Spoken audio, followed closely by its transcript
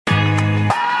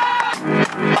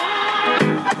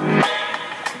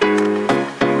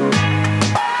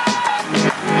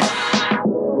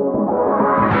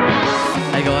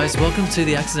welcome to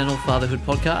the Accidental Fatherhood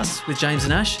Podcast with James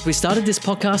and Ash. We started this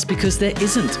podcast because there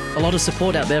isn't a lot of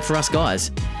support out there for us guys.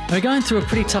 We're going through a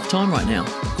pretty tough time right now.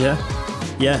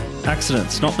 Yeah,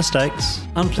 accidents, not mistakes.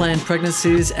 Unplanned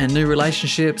pregnancies and new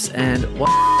relationships and what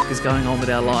is going on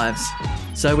with our lives.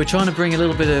 So we're trying to bring a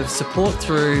little bit of support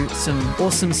through some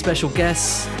awesome special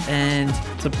guests, and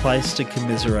It's a place to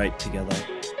commiserate together.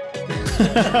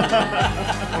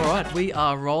 all right, we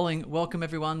are rolling. Welcome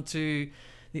everyone to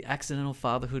the Accidental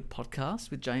Fatherhood Podcast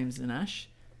with James and Ash.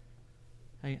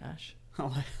 Hey Ash.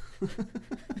 Hello.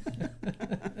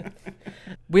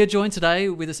 We are joined today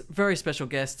with a very special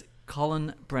guest,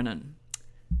 Colin Brennan.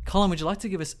 Colin, would you like to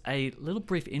give us a little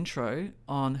brief intro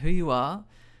on who you are,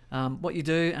 what you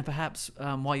do, and perhaps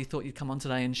why you thought you'd come on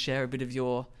today and share a bit of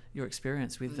your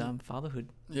experience with fatherhood?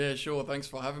 Yeah, sure. Thanks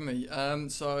for having me.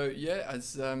 As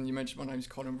you mentioned, my name is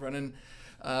Colin Brennan.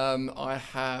 I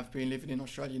have been living in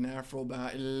Australia now for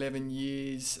about 11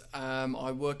 years.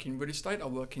 I work in real estate. I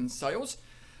work in sales.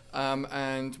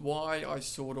 And why I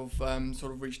sort of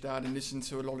reached out and listened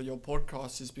to a lot of your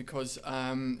podcasts is because,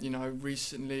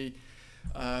 recently,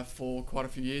 for quite a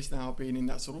few years now, I've been in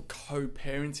that sort of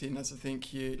co-parenting, as I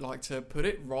think you like to put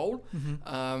it, role.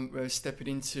 We're stepping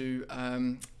into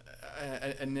an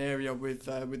area with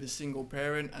a single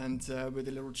parent and with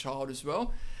a little child as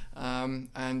well.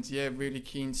 Really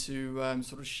keen to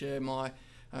sort of share my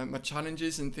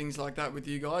challenges and things like that with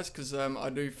you guys, because I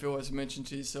do feel, as I mentioned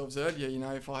to yourselves earlier,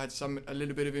 if I had a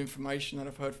little bit of information that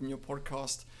I've heard from your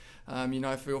podcast,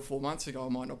 3 or 4 months ago, I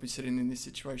might not be sitting in this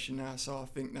situation now. So I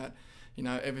think that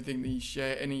everything that you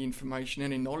share, any information,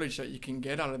 any knowledge that you can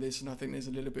get out of this, and I think there's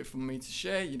a little bit for me to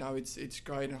share. It's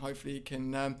great, and hopefully it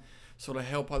can sort of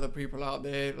help other people out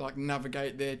there, like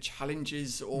navigate their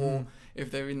challenges, or if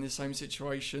they're in the same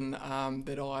situation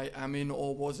that I am in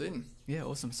or was in. Yeah,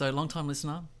 awesome. So long time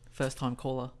listener, first time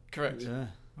caller. Correct. Yeah,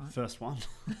 right. First one.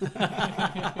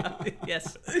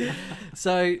 Yes.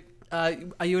 So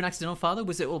are you an accidental father?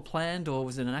 Was it all planned, or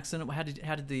was it an accident? How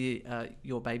did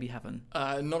your baby happen?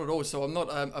 Not at all. So I'm not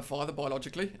a father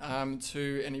biologically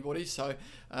to anybody. So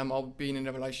I've been in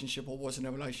a relationship, or was in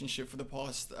a relationship, for the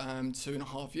past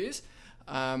 2.5 years.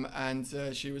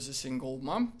 She was a single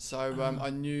mum. So I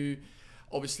knew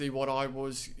obviously what I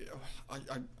was,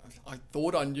 I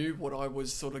thought I knew what I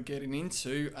was sort of getting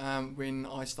into when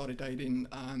I started dating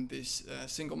this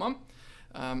single mum.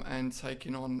 And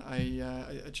taking on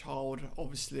a child,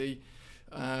 obviously,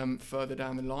 further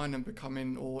down the line, and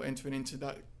becoming or entering into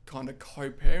that kind of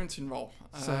co-parenting role.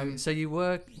 So you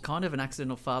were kind of an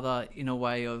accidental father in a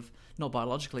way of, not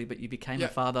biologically, but you became a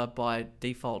father by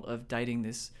default of dating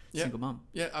this single mum.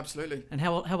 Yeah, absolutely. And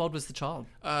how old was the child?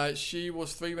 She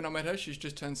was 3 when I met her. She's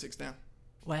just turned 6 now.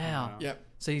 Wow. Yeah.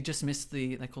 So you just missed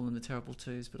they call them the terrible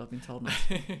twos, but I've been told not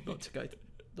to go.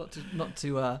 Not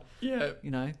to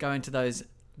go into those,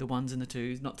 the ones and the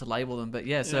twos, not to label them, but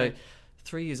so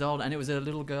 3 years old, and it was a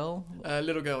little girl.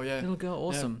 Little girl, yeah. Little girl,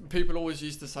 awesome. Yeah. People always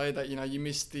used to say that you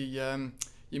missed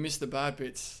the bad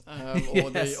bits,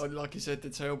 Yes. or like you said, the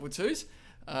terrible twos.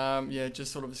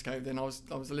 Just sort of escaped. Then I was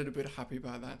a little bit happy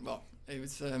about that. Well, it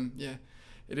was it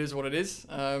is what it is.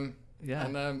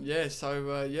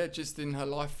 Just in her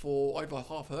life for over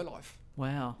half her life.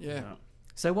 Wow. Yeah.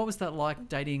 So what was that like,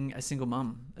 dating a single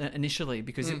mum initially?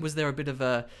 Because was there a bit of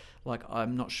a, like,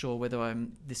 I'm not sure whether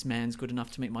this man's good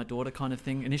enough to meet my daughter kind of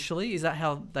thing initially? Is that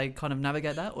how they kind of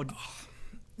navigate that? Or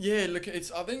yeah, look, I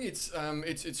think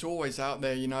it's always out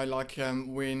there,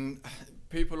 when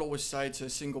people always say to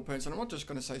single parents, and I'm not just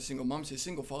going to say single mums here,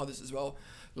 single fathers as well.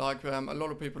 Like a lot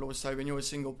of people always say, when you're a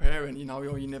single parent,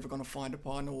 or you're never going to find a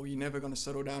partner, or you're never going to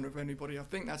settle down with anybody. I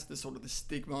think that's the sort of the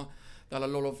stigma that a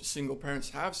lot of single parents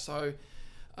have. So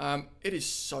it is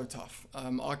so tough.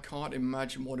 I can't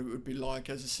imagine what it would be like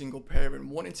as a single parent,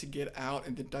 wanting to get out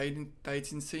in the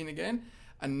dating scene again,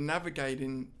 and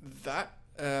navigating that.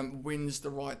 When's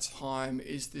the right time?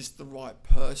 Is this the right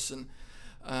person?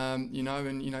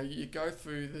 You go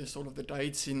through the sort of the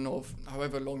dating of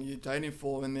however long you're dating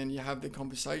for, and then you have the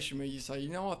conversation where you say,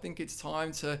 I think it's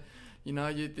time to,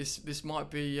 this might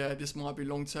be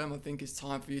long term. I think it's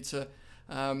time for you to,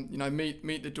 meet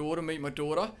my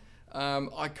daughter.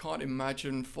 I can't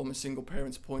imagine from a single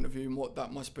parent's point of view what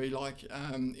that must be like,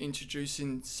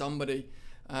 introducing somebody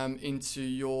into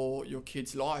your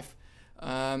kid's life.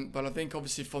 But I think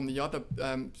obviously from the other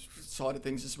side of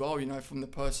things as well, from the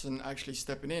person actually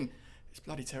stepping in, it's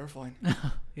bloody terrifying.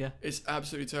 Yeah. It's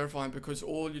absolutely terrifying, because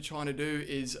all you're trying to do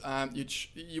is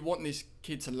you want this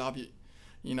kid to love you.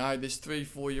 This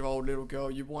 3-4 year old little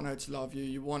girl, you want her to love you.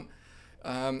 You want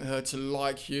her to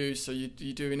like you, so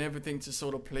you're doing everything to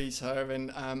sort of please her,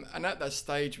 and at that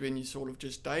stage when you're sort of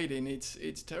just dating,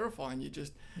 it's terrifying.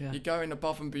 You're going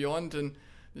above and beyond, and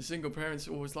the single parents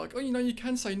are always like, oh, you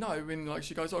can say no. When like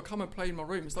she goes, oh, come and play in my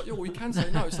room. It's like, well, you can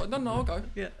say no. It's like, no, I'll go.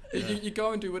 You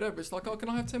go and do whatever. It's like, oh, can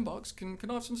I have $10? Can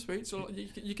I have some sweets? Or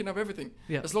you can have everything.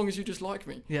 As long as you just like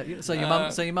me. So your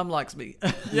mum likes me.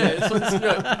 As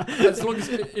long as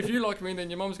if you like me, then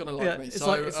your mum's gonna like me. It's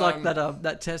like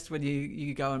that test when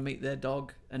you go and meet their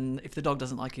dog, and if the dog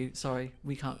doesn't like you, sorry,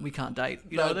 we can't date.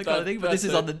 That kind of thing. But this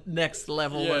is on the next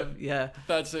level.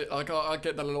 That's it. Like I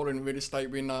get that a lot in real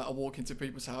estate when I walk into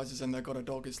people's houses and they've got a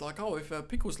dog. It's like, oh, if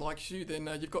Pickles likes you, then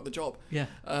you've got the job.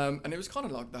 And it was kind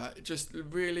of like that. It just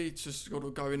really just sort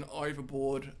of going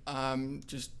overboard,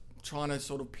 just trying to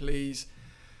sort of please,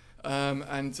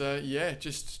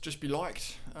 just be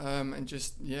liked, and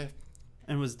just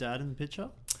And was Dad in the picture?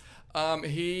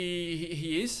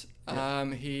 He is.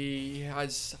 He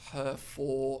has her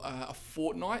for a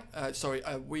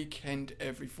weekend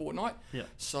every fortnight.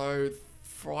 So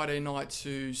Friday night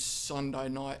to Sunday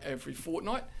night every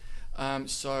fortnight.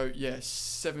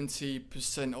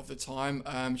 70% of the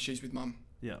time she's with mum.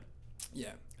 Yeah.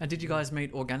 And did you guys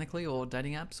meet organically or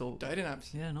dating apps or dating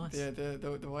apps? Yeah, nice. Yeah,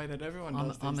 the way that everyone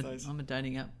does these days. I'm a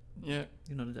dating app. Yeah,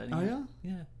 you're not a dating app. Oh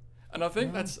yeah. And I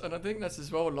think that's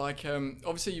as well. Like,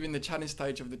 obviously, you're in the chatting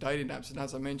stage of the dating apps, and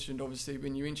as I mentioned, obviously,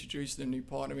 when you introduce the new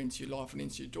partner into your life and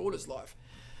into your daughter's life,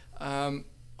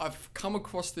 I've come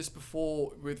across this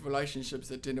before with relationships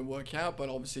that didn't work out. But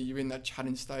obviously, you're in that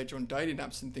chatting stage on dating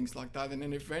apps and things like that, and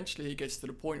then eventually it gets to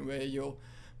the point where you're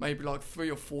maybe like 3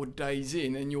 or 4 days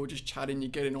in, and you're just chatting,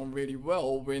 you're getting on really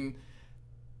well when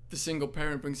the single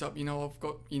parent brings up, I've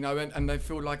got, and they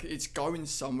feel like it's going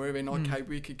somewhere, and okay,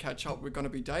 we could catch up, we're going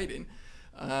to be dating.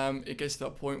 It gets to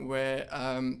that point where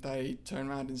they turn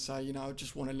around and say, I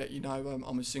just want to let you know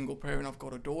I'm a single parent, I've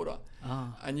got a daughter.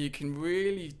 And you can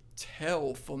really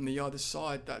tell from the other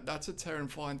side that that's a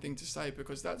terrifying thing to say,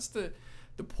 because that's the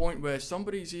point where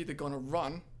somebody's either going to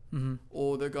run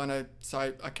or they're going to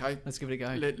say, okay, let's give it a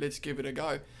go. Let's give it a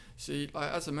go. See,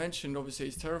 as I mentioned, obviously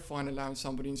it's terrifying allowing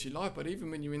somebody into your life, but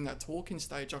even when you're in that talking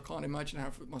stage, I can't imagine how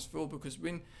it must feel, because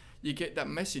when you get that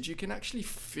message, you can actually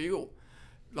feel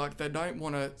like they don't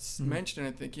want to mention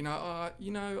anything. I've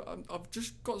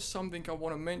just got something I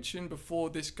want to mention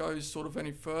before this goes sort of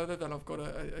any further, that I've got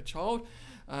a child.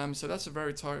 So that's a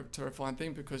very terrifying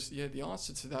thing, because the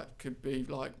answer to that could be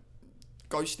like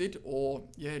ghosted, or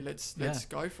let's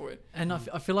go for it. And I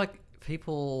feel like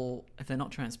people, if they're not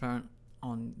transparent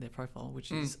on their profile,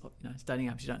 which is it's dating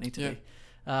apps, you don't need to be.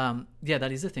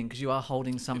 That is the thing, because you are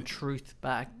holding some truth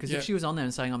back. Because if she was on there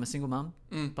and saying I'm a single mum,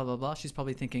 blah blah blah, she's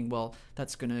probably thinking, well,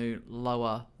 that's going to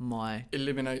lower my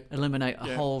eliminate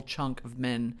a whole chunk of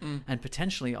men, and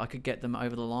potentially I could get them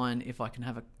over the line if I can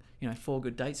have 4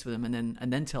 good dates with them,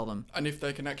 and then tell them. And if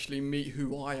they can actually meet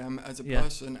who I am as a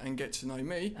person and get to know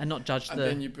me, and not judge, and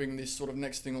then you bring this sort of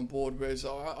next thing on board. Whereas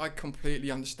I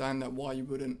completely understand that why you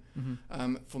wouldn't,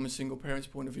 from a single parent's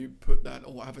point of view, put that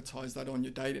or advertise that on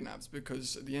your dating apps,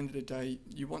 because at the end of the day,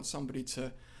 you want somebody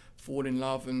to fall in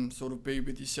love and sort of be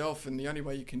with yourself, and the only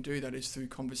way you can do that is through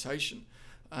conversation.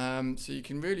 So you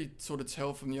can really sort of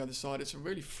tell from the other side. It's a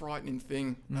really frightening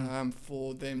thing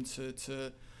for them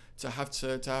to have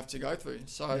to go through.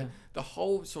 So the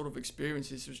whole sort of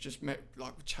experiences was just met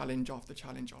like challenge after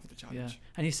challenge after challenge.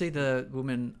 And you see the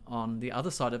woman on the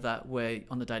other side of that, where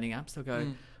on the dating apps they'll go,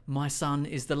 my son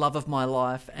is the love of my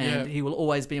life, and he will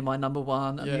always be my number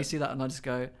one. And you see that, and I just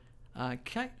go,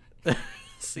 okay.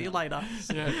 See you later.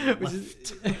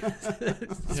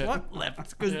 Swipe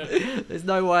left, because there's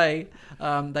no way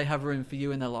they have room for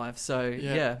you in their life.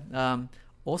 So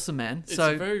awesome, man. It's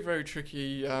a very, very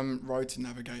tricky road to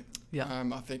navigate.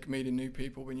 I think meeting new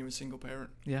people when you're a single parent.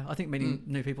 I think meeting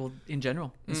new people in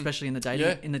general, especially in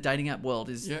the dating app world,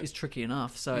 is tricky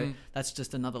enough. So that's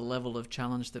just another level of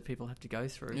challenge that people have to go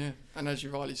through. And as you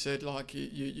rightly said, like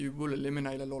you will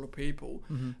eliminate a lot of people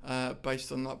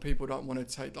based on that. People don't want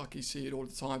to take, like you see it all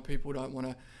the time, people don't want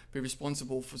to be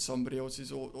responsible for somebody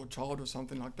else's or child or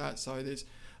something like that. So there's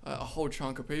a whole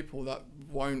chunk of people that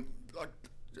won't, like,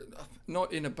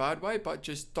 not in a bad way, but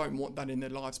just don't want that in their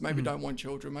lives. Maybe don't want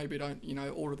children, maybe don't,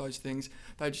 all of those things.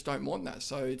 They just don't want that.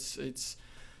 So it's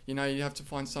you have to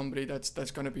find somebody that's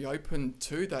going to be open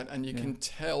to that, and you can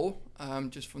tell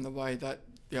just from the way that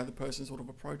the other person sort of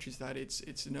approaches that.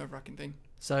 It's a nerve-wracking thing.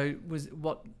 So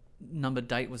what number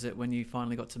date was it when you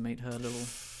finally got to meet her little?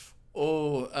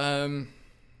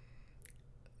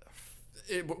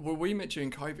 We met during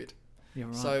COVID. Yeah,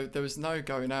 right. So there was no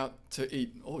going out to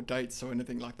eat or dates or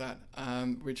anything like that,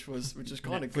 which was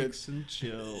kind of good. Netflix and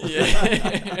chill.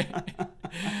 Yeah.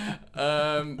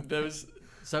 There was.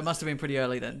 So it must have been pretty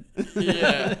early then.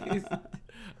 Yeah.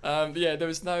 There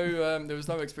was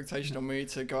no expectation on me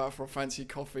to go out for a fancy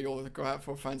coffee or to go out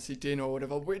for a fancy dinner or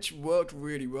whatever, which worked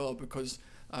really well because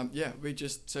we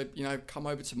just said, come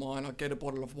over to mine, I'll get a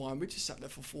bottle of wine. We just sat there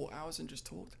for 4 hours and just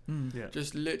talked. Yeah.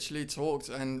 Just literally talked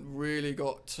and really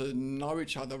got to know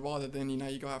each other rather than,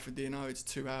 you go out for dinner, it's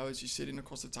 2 hours, you're sitting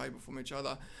across the table from each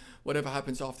other. Whatever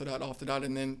happens after that,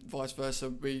 and then vice versa.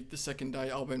 The second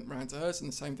day I went round to hers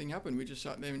and the same thing happened. We just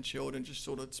sat there and chilled and just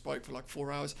sort of spoke for like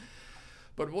 4 hours.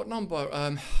 But what number?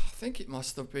 I think it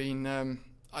must have been.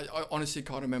 I honestly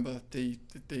can't remember the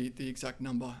exact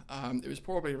number. It was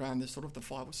probably around the sort of the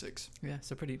 5 or 6. Yeah,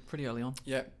 so pretty early on.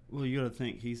 Yeah. Well, you got to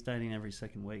think he's dating every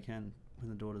second weekend when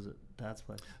the daughter's at dad's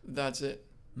place. That's it.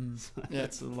 Yeah,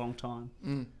 it's a long time.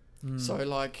 So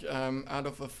like out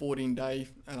of a 14-day,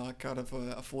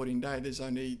 there's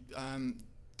only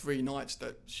 3 nights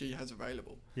that she has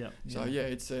available. Yeah. So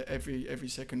it's every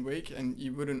second week, and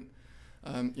you wouldn't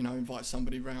invite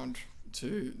somebody round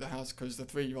to the house because the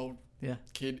 3-year-old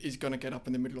kid is going to get up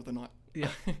in the middle of the night. Yeah.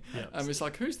 It's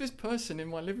like, who's this person in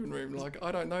my living room? Like,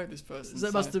 I don't know this person. So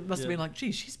it must have been like,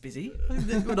 geez, she's busy.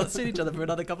 We've not seen each other for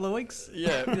another couple of weeks.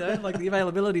 Yeah. Like the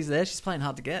availability's there. She's playing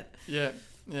hard to get. Yeah.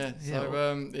 Yeah.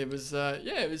 So it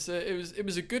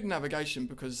was a good navigation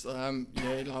because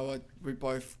we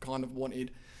both kind of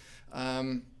wanted.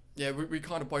 We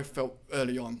kind of both felt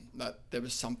early on that there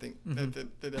was something that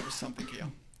there was something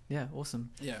here. Yeah, awesome.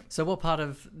 Yeah. So what part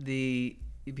of the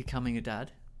becoming a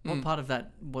dad, what part of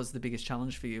that was the biggest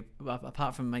challenge for you,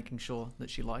 apart from making sure that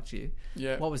she liked you?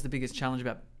 Yeah. What was the biggest challenge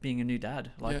about being a new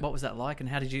dad? Like, what was that like? And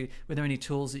how were there any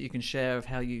tools that you can share of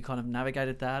how you kind of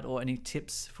navigated that, or any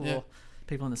tips for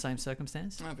people in the same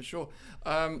circumstance? Oh, for sure.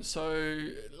 So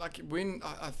like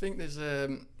I think there's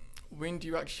when do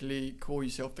you actually call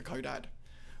yourself the co-dad?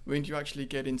 When do you actually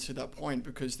get into that point?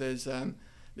 Because there's an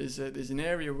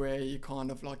area where you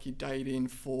kind of like you're dating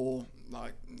for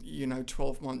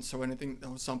 12 months or anything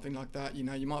or something like that.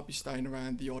 You might be staying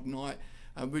around the odd night.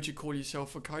 Would you call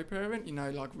yourself a co-parent?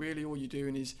 Like really all you're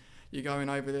doing is you're going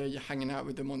over there, you're hanging out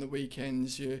with them on the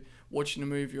weekends, you're watching a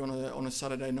movie on a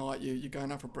Saturday night, you're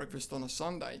going out for breakfast on a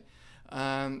Sunday.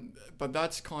 But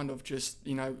that's kind of just,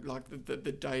 like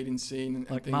the dating scene and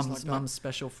like things mum's, like that. Mum's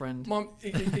special friend.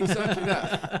 Exactly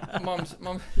that.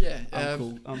 Mum, yeah.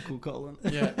 Uncle Colin.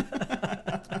 Yeah.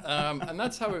 And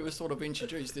that's how it was sort of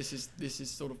introduced. This is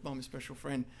sort of mum's special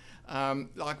friend.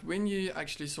 Like when you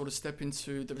actually sort of step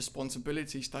into the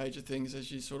responsibility stage of things, as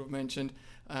you sort of mentioned,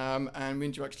 and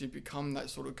when you actually become that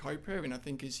sort of co-parent, I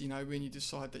think is, when you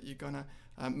decide that you're going to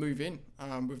move in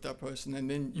with that person, and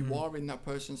then you are in that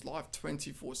person's life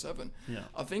 24/7. Yeah.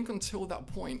 I think until that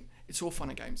point, it's all fun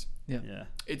and games. Yeah.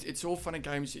 It's all fun and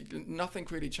games. Nothing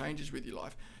really changes with your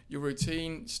life. Your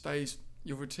routine stays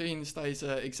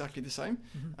exactly the same.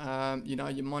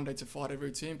 Your Monday to Friday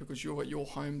routine, because you're at your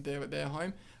home, they're at their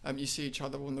home. You see each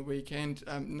other on the weekend.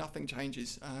 Nothing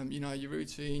changes. Your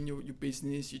routine, your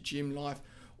business, your gym life,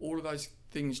 all of those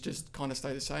things just kind of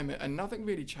stay the same, and nothing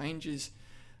really changes.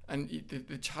 And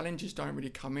the challenges don't really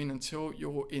come in until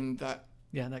you're in that.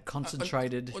 Yeah, that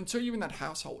concentrated. Until you're in that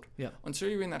household. Yeah. Until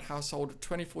you're in that household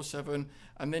 24/7,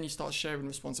 and then you start sharing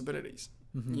responsibilities.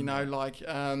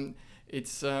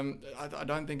 It's I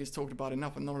don't think it's talked about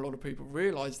enough, and not a lot of people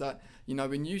realize that,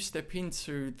 when you step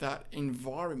into that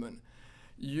environment,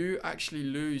 you actually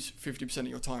lose 50% of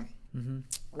your time,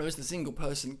 whereas the single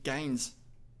person gains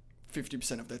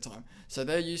 50% of their time. So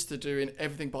they're used to doing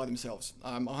everything by themselves,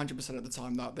 100% of the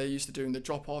time. That they're used to doing the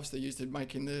drop-offs, they're used to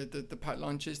making the packed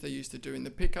lunches, they're used to doing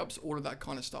the pickups, all of that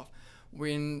kind of stuff.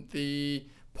 When the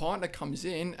partner comes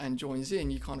in and joins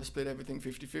in, you kind of split everything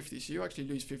 50-50, so you actually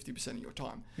lose 50% of your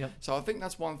time. Yep. So I think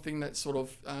that's one thing that sort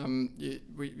of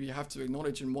we have to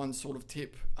acknowledge, and one sort of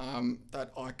tip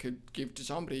that I could give to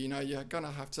somebody. You're going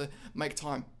to have to make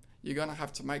time. You're going to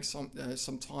have to make some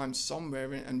time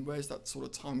somewhere, and where's that sort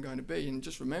of time going to be? And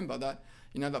just remember that,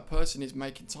 that person is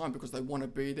making time because they want to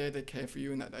be there, they care for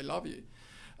you, and that they love you.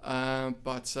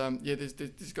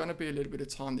 There's going to be a little bit of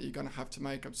time that you're going to have to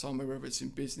make up somewhere, whether it's in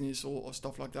business or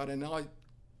stuff like that. And I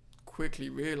quickly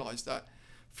realised that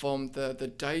from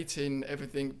the dating,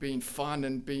 everything being fun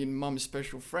and being mum's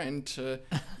special friend, to,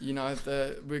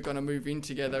 we're going to move in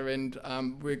together and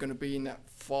we're going to be in that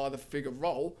father figure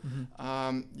role.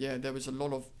 There was a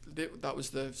lot of, that was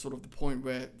the sort of the point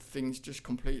where things just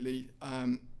completely,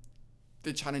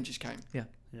 the challenges came. Yeah.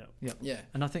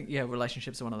 And I think,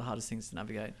 relationships are one of the hardest things to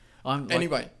navigate. I'm like,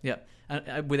 Anyway. Yeah.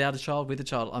 And without a child, with a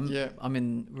child, Yeah.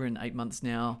 we're in 8 months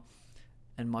now,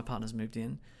 and my partner's moved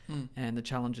in, and the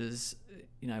challenges,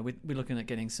 we're looking at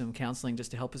getting some counselling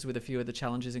just to help us with a few of the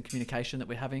challenges in communication that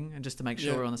we're having, and just to make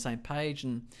sure we're on the same page.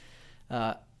 And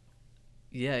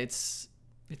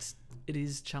it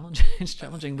is challenging. It's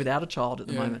challenging without a child at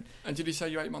the moment. And did you say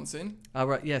you're 8 months in?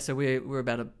 Right. Yeah. So we're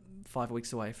about 5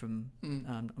 weeks away from.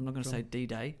 I'm not going to say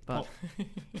D-Day, but.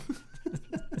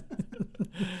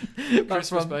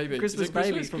 Christmas baby. Christmas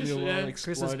babies from your world.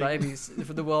 Christmas babies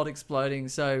from the world exploding.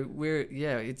 So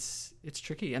it's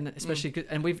tricky, and especially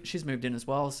she's moved in as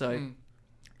well. So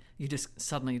you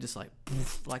just like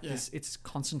poof, like this. It's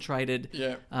concentrated.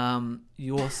 Yeah.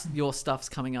 Your stuff's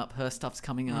coming up, her stuff's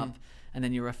coming up, and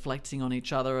then you're reflecting on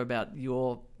each other about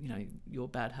your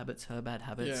bad habits, her bad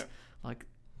habits. Yeah. Like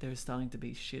there is starting to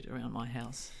be shit around my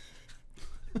house.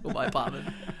 Or my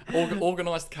apartment.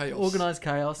 Organised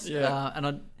chaos. Yeah.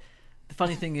 And the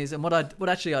funny thing is, and what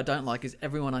actually I don't like is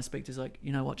everyone I speak to is like,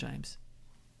 you know what, James,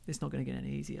 it's not going to get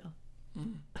any easier.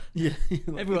 Yeah.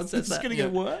 Everyone says that. It's going to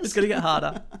get worse. It's going to get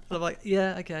harder. And I'm like,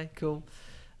 yeah, okay, cool.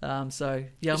 So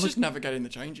yeah, it's just navigating the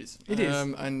changes. It is,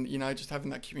 and just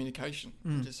having that communication,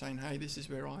 and just saying, hey, this is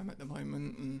where I am at the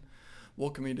moment, and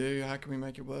what can we do? How can we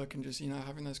make it work? And just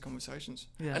having those conversations.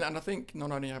 Yeah. And I think not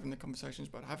only having the conversations,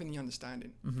 but having the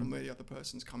understanding from where the other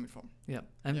person's coming from. Yeah.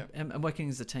 And working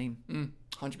as a team.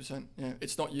 100%. Yeah.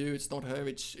 It's not you. It's not her.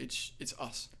 It's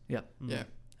us. Yeah. Yeah.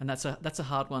 And that's a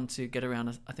hard one to get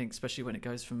around. I think, especially when it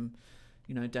goes from,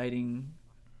 dating.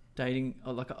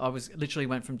 Like I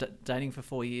went from dating for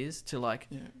 4 years to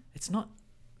it's not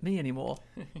me anymore.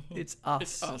 It's us.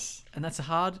 It's us. And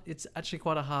it's actually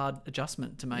quite a hard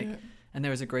adjustment to make. Yeah. And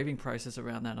there is a grieving process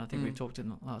around that. And I think we talked in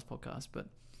the last podcast, but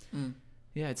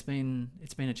it's been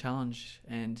a challenge,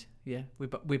 and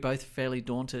we're both fairly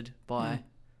daunted by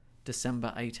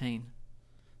December 18.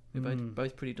 We're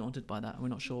both pretty daunted by that. We're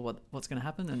not sure what's going to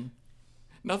happen, and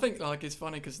nothing. It's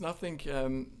funny because nothing.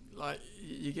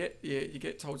 You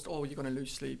get told, oh, you're going to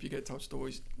lose sleep. You get told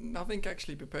stories. Nothing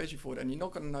actually prepares you for it, and you're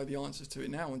not going to know the answers to it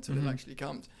now until it actually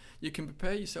comes. You can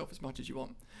prepare yourself as much as you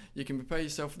want. You can prepare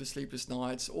yourself for the sleepless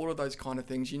nights, all of those kind of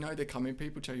things. They're coming.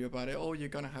 People tell you about it. Oh, you're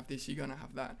going to have this. You're going to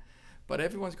have that. But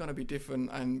everyone's going to be different,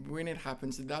 and when it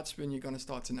happens, that's when you're going to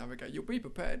start to navigate. You'll be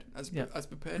prepared, as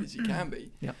prepared as you can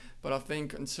be. Yep. But I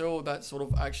think until that sort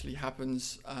of actually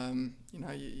happens,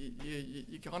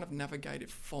 you kind of navigate it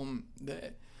from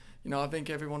there. I think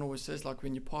everyone always says,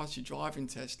 when you pass your driving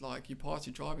test, but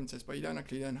you don't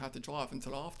actually learn how to drive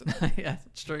until after that. Yeah,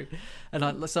 it's true. And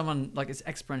it's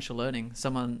experiential learning.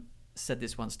 Someone said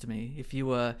this once to me. If you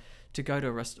were to go to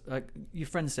a restaurant, your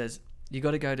friend says, you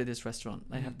got to go to this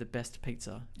restaurant. They have the best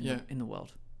pizza in the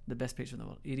world. The best pizza in the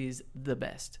world. It is the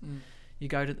best. You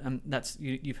go to,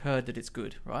 you've heard that it's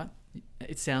good, right?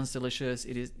 It sounds delicious.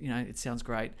 It is, it sounds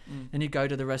great. Then you go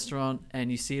to the restaurant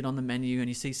and you see it on the menu and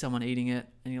you see someone eating it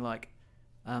and you're like,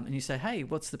 and you say, hey,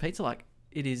 what's the pizza like?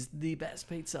 It is the best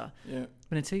pizza. Yeah.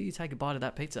 But until you take a bite of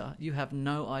that pizza, you have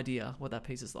no idea what that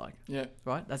pizza's like. Yeah.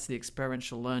 Right? That's the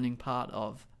experiential learning part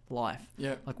of life.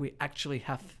 Yeah. We actually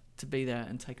have to be there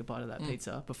and take a bite of that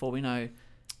pizza before we know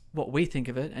what we think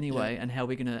of it anyway and how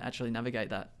we're going to actually navigate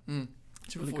that.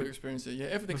 It's really before you experience it. Yeah,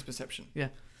 everything's perception. Yeah.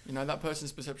 That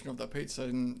person's perception of that pizza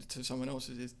and to someone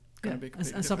else's is going to be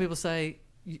completely and some people say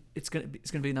it's going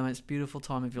to be the most beautiful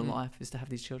time of your life is to have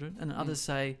these children, and others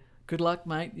say, good luck,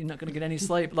 mate, you're not going to get any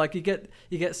sleep. You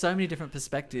get so many different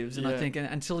perspectives, and I think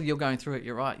until you're going through it,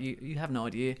 you're right, you have no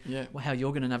idea how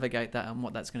you're going to navigate that and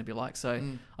what that's going to be like. So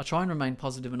I try and remain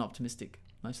positive and optimistic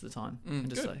most of the time, and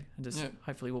just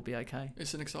hopefully we'll be okay.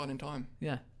 It's an exciting time.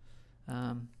 Yeah.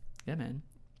 Yeah, man.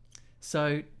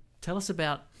 So tell us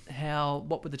about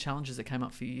what were the challenges that came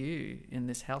up for you in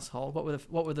this household? What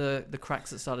were the cracks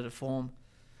that started to form?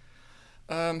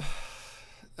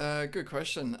 Good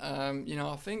question.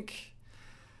 I think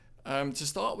to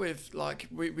start with,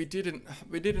 we didn't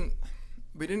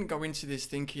go into this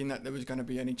thinking that there was going to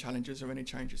be any challenges or any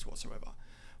changes whatsoever.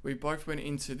 We both went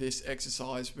into this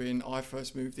exercise when I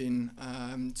first moved in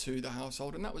to the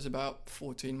household, and that was about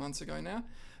 14 months ago now,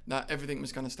 that everything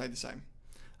was going to stay the same.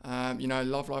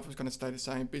 Love life was going to stay the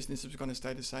same, business was going to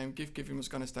stay the same, gift giving was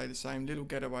going to stay the same, little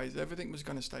getaways, everything was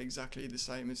going to stay exactly the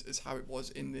same as how it was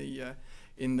in the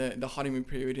honeymoon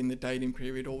period, in the dating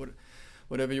period, or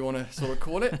whatever you want to sort of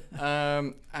call it.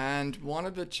 And one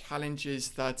of the challenges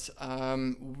that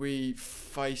we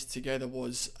faced together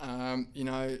was,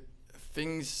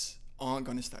 things aren't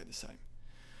going to stay the same.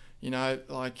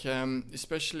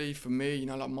 Especially for me,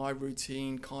 my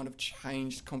routine kind of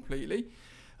changed completely.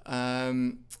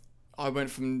 I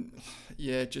went from,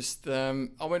 I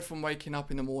went from waking up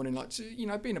in the morning, like,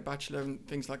 being a bachelor and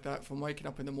things like that, from waking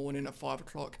up in the morning at 5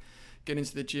 o'clock, getting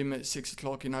to the gym at 6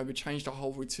 o'clock. We changed our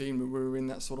whole routine when we were in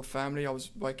that sort of family. I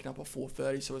was waking up at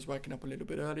 4:30, so I was waking up a little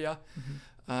bit earlier.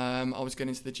 I was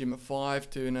getting to the gym at 5,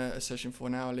 doing a session for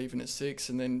an hour, leaving at 6,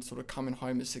 and then sort of coming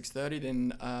home at 6:30.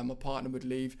 Then my partner would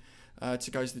leave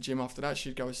to go to the gym after that.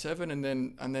 She'd go at 7, and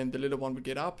then the little one would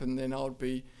get up, and then I would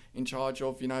be in charge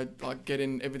of, like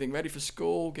getting everything ready for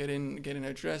school, getting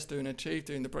her dressed, doing her teeth,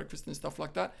 doing the breakfast and stuff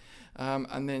like that,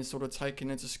 and then sort of taking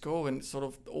her to school, and sort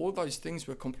of all those things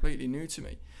were completely new to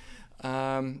me.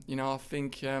 I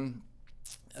think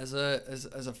as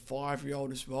a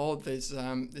 5-year-old as well, there's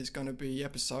going to be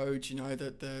episodes,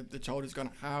 that the child is going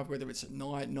to have, whether it's at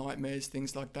night, nightmares,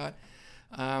 things like that.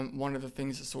 One of the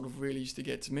things that sort of really used to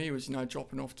get to me was,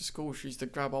 dropping off to school. She used to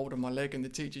grab hold of my leg, and the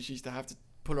teachers used to have to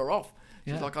pull her off.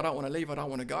 She's like, I don't want to leave, I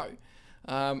don't want to go.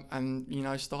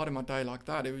 And starting my day like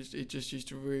that, it just used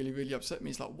to really, really upset me.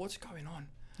 It's like, what's going on?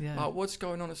 Yeah. Like, what's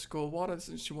going on at school? Why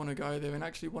doesn't she want to go there? And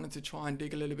actually wanted to try and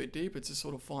dig a little bit deeper to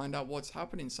sort of find out what's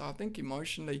happening. So I think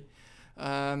emotionally,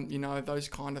 those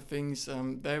kind of things,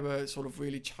 they were sort of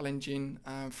really challenging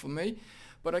for me.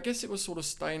 But I guess it was sort of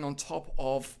staying on top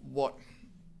of what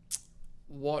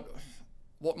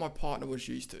my partner was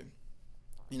used to.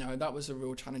 That was a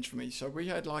real challenge for me. So we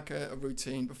had like a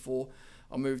routine before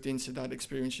I moved into that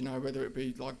experience, whether it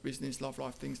be like business, love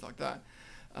life, things like that,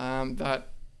 that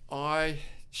I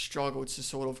struggled to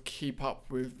sort of keep up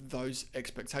with those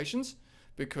expectations,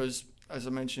 because as I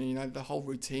mentioned, the whole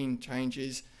routine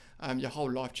changes, your whole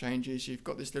life changes. You've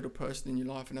got this little person in your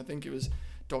life, and I think it was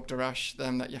Dr. Ash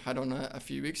that you had on a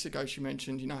few weeks ago. She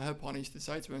mentioned, her partner used to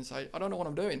say to her and say, I don't know what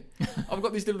I'm doing. I've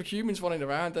got these little humans running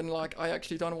around, and like, I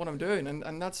actually don't know what I'm doing.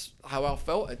 And that's how I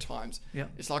felt at times. Yeah.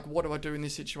 It's like, what do I do in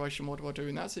this situation? What do I do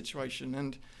in that situation?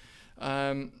 And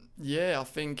I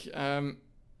think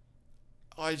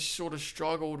I sort of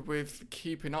struggled with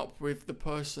keeping up with the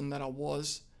person that I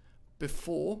was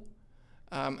before,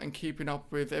 and keeping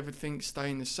up with everything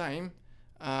staying the same.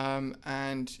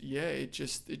 It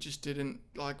just didn't,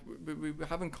 like, we were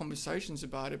having conversations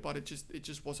about it, but it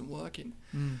just wasn't working.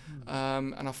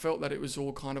 And I felt that it was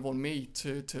all kind of on me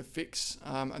to fix,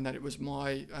 and that it was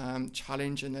my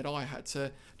challenge, and that I had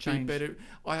to be better.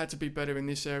 I had to be better in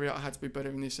this area. I had to be better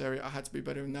in this area. I had to be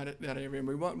better in that area. And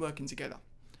we weren't working together.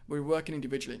 We were working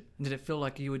individually. Did it feel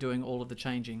like you were doing all of the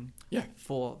changing? Yeah.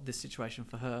 For this situation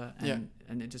for her,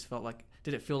 and it just felt like,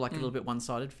 did it feel like a little bit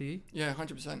one-sided for you? Yeah,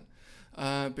 100%.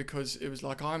 Because it was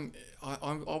like I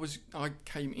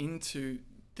came into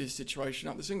this situation.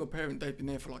 Like, the single parent, they've been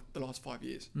there for like the last 5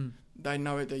 years. They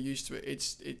know it, they're used to it.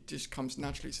 It just comes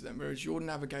naturally to them. Whereas you're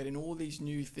navigating all these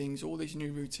new things, all these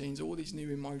new routines, all these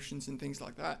new emotions and things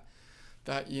like that.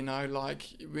 That, like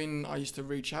when I used to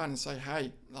reach out and say,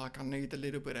 hey, like, I need a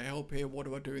little bit of help here. What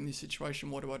do I do in this situation?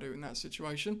 What do I do in that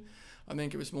situation? I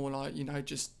think it was more like,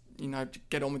 just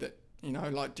get on with it.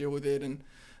 Like, deal with it, and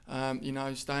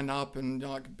stand up and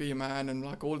like be a man, and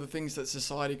like all the things that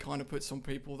society kind of puts on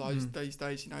people these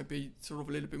days, be sort of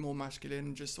a little bit more masculine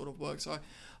and just sort of work. So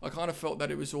I kind of felt that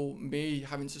it was all me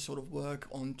having to sort of work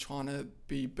on trying to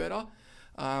be better,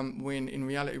 when in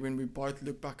reality, when we both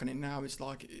look back on it now, it's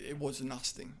like it was a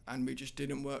us thing, and we just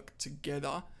didn't work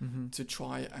together to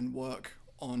try and work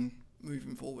on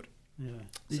moving forward. Yeah.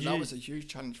 So that was a huge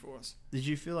challenge for us. Did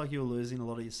you feel like you were losing a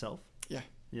lot of yourself?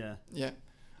 Yeah.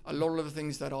 A lot of the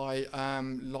things that I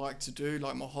like to do,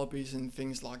 like my hobbies and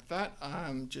things like that,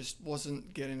 just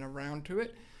wasn't getting around to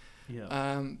it.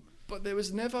 Yeah. But there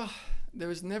was never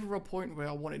a point where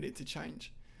I wanted it to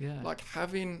change. Yeah. Like,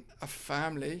 having a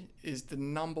family is the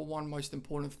number one most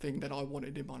important thing that I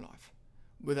wanted in my life,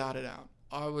 without a doubt.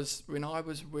 When I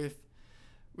was with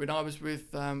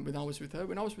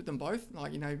them both,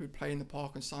 like, we'd play in the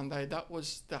park on Sunday. That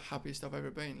was the happiest I've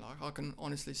ever been. Like, I can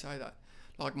honestly say that.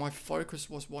 Like, my focus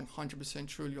was 100%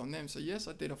 truly on them. So yes,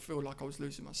 I feel like I was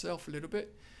losing myself a little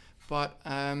bit, but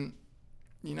I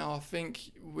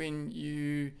think when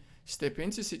you step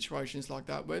into situations like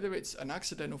that, whether it's an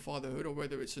accidental fatherhood or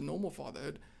whether it's a normal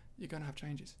fatherhood, you're going to have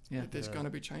changes. There's going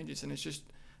to be changes, and it's just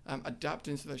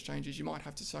adapting to those changes. You might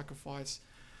have to sacrifice,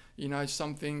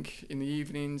 something in the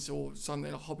evenings or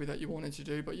something, a hobby that you wanted to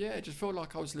do. But yeah, it just felt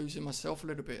like I was losing myself a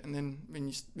little bit. And then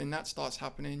when that starts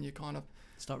happening, you kind of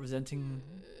start resenting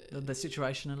the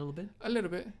situation a little bit. A little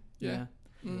bit, yeah.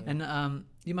 And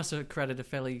you must have created a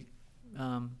fairly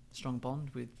strong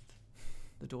bond with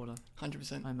the daughter.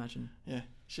 100%. I imagine. Yeah,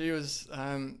 she was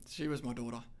my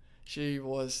daughter. She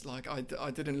was like, I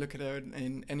didn't look at her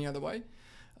in any other way.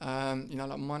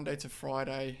 Like Monday to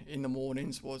Friday in the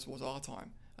mornings was our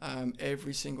time.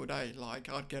 every single day. Like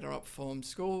I'd get her up from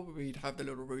school, we'd have the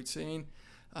little routine.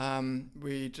 I'd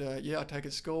take her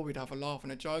to school, we'd have a laugh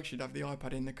and a joke, she'd have the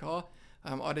iPad in the car.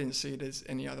 I didn't see it as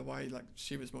any other way, like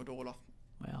she was my daughter.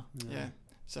 Wow. Yeah.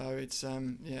 So it's,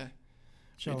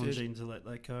 challenging to let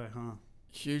that go, huh?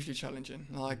 Hugely challenging.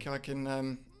 Like I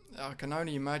can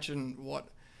only imagine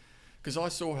because I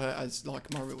saw her as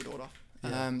like my real daughter.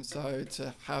 Yeah. So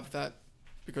to have that,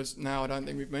 because now I don't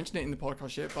think we've mentioned it in the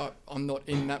podcast yet, but I'm not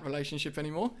in that relationship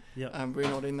anymore. Yeah. We're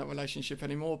not in that relationship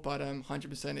anymore, but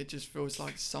 100% it just feels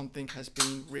like something has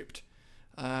been ripped,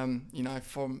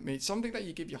 from me. Something that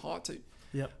you give your heart to.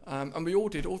 Yep. And we all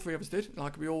did, all three of us did.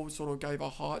 Like we all sort of gave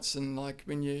our hearts, and like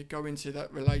when you go into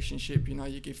that relationship,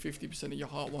 you give 50% of your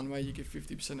heart one way, you give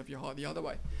 50% of your heart the other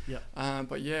way. Yeah.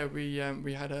 But yeah, we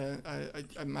had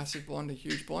a massive bond, a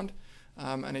huge bond.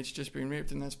 And it's just been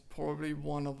ripped, and that's probably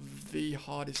one of the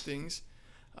hardest things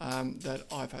that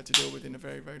I've had to deal with in a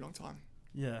very, very long time.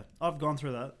 Yeah, I've gone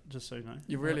through that, just so you know.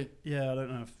 You really? Yeah, I don't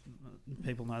know if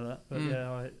people know that, but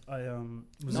yeah, I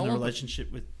was No in a one-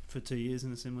 relationship for 2 years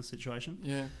in a similar situation,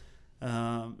 Yeah,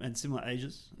 and similar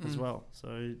ages as well.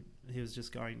 So he was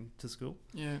just going to school,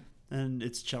 yeah, and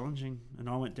it's challenging. And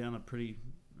I went down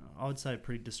I would say a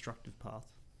pretty destructive path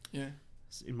yeah.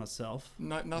 in myself.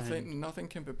 Nothing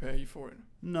can prepare you for it.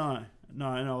 No, and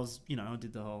I was, I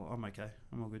did the whole I'm okay,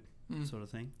 I'm all good sort of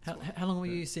thing. How long were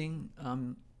you seeing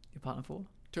your partner for?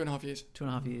 2.5 years.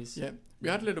 2.5 years. Yeah, we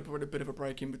had a bit of a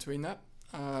break in between that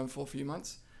for a few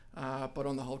months, but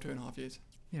on the whole 2.5 years.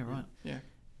 Yeah, right. Yeah.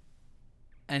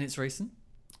 And it's recent?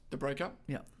 The breakup?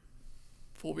 Yeah.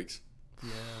 4 weeks. Yeah,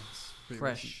 it's pretty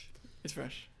Fresh. recent. It's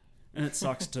fresh. And it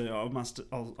sucks too.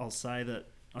 I'll say that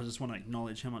I just want to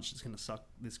acknowledge how much it's going to suck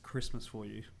this Christmas for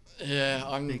you.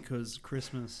 Yeah, because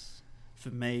Christmas for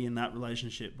me in that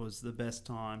relationship was the best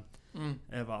time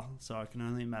ever. So I can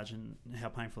only imagine how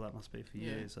painful that must be for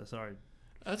you. So sorry.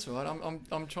 That's all right.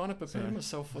 I'm trying to prepare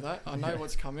myself for that. I know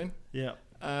what's coming. Yeah.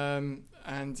 So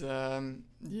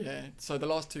the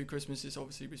last 2 Christmases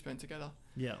obviously we spent together.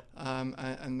 Yeah.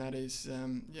 And that is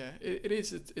it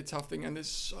is a tough thing, and there's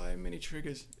so many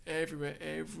triggers everywhere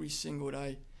every single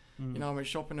day. I went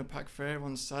shopping at Pack Fair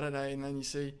on Saturday, and then you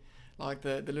see like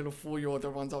the little 4-year-old that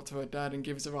runs up to her dad and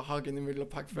gives her a hug in the middle of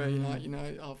Pack Fair.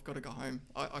 I've got to go home.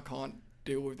 I can't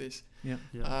deal with this. Yeah.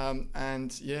 I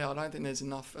don't think there's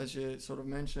enough, as you sort of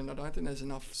mentioned, I don't think there's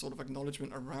enough sort of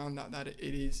acknowledgement around that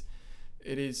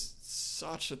it is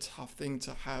such a tough thing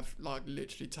to have, like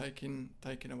literally taken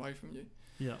away from you.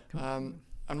 Yeah. And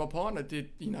my partner did,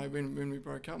 when we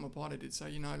broke up, my partner did say,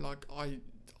 like I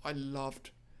loved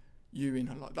you in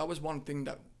her life. That was one thing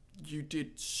that you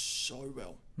did so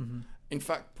well. In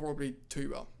fact, probably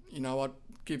too well. I'd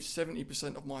give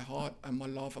 70% of my heart and my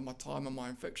love and my time and my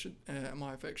affection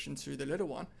to the little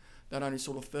one. That only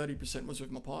sort of 30% was with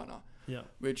my partner. Yeah.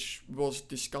 Which was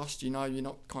discussed. You're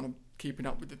not kind of keeping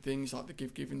up with the things like the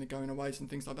giving, the going aways and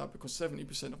things like that, because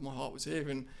 70% of my heart was here.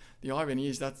 And the irony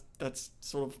is that's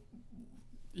sort of,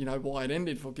 why it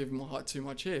ended, for giving my heart too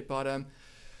much here. But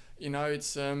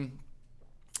it's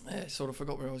sort of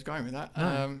forgot where I was going with that.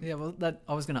 I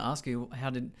was going to ask you,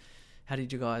 why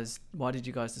did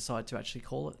you guys decide to actually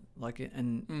call it like it?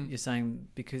 And you're saying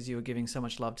because you were giving so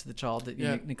much love to the child that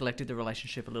you neglected the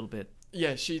relationship a little bit.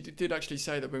 Yeah, she did actually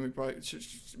say that when we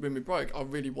broke, I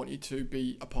really want you to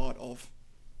be a part of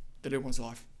the little one's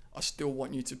life. I still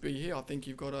want you to be here. I think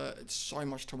you've got so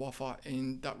much to offer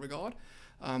in that regard.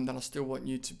 That I still want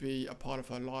you to be a part of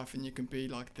her life, and you can be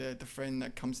like the friend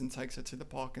that comes and takes her to the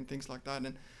park and things like that.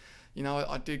 And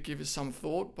I did give it some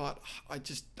thought, but I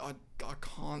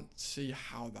can't see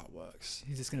how that works.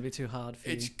 Is this going to be too hard for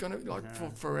you? It's going to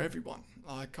for everyone.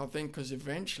 Like I think because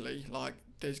eventually, like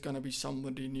there's going to be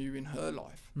somebody new in her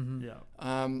life. Mm-hmm. Yeah.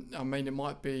 I mean, it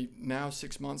might be now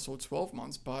 6 months or 12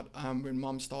 months, but when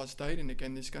Mum starts dating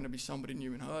again, there's going to be somebody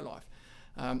new in her life.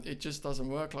 It just doesn't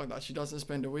work like that. She doesn't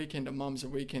spend a weekend at Mum's, a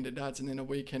weekend at Dad's, and then a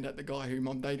weekend at the guy who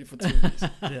Mum dated for 2 years.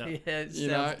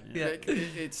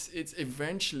 It's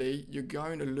eventually you're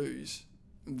going to lose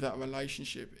that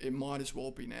relationship. It might as well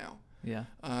be now. Yeah.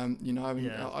 I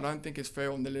don't think it's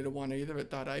fair on the little one either at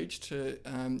that age to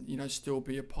still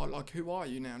be a part. Like, who are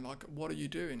you now? Like, what are you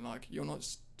doing? Like, you're not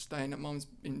staying at Mum's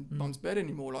bed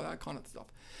anymore, like that kind of stuff.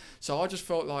 So I just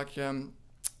felt like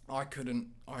I couldn't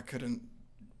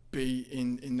be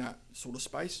in that sort of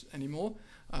space anymore,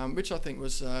 which I think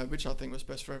was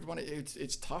best for everyone.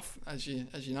 It's tough, as you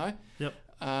know. Yep.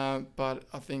 But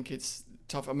I think it's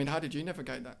tough. I mean, how did you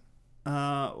navigate that? Well,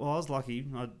 I was lucky.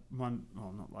 Not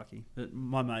lucky, but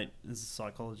my mate is a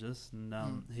psychologist, and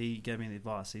he gave me the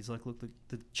advice. He's like, look,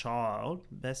 the child,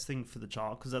 best thing for the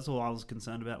child, because that's all I was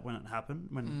concerned about when it happened,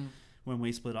 when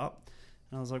we split up.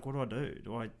 And I was like, what do?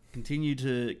 Do I continue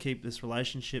to keep this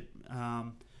relationship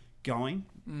going?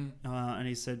 And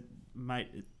he said, mate,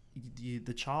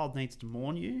 the child needs to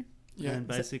mourn you. Yeah. And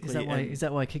basically, is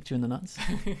that why I kicked you in the nuts?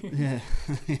 Yeah.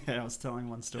 I was telling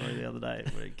one story the other day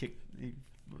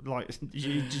where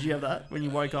did you have that when you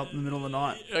woke up in the middle of the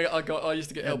night? I used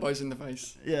to get elbows in the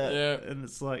face. Yeah. And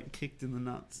it's like kicked in the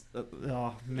nuts.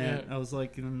 Oh man, I was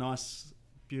like in a nice,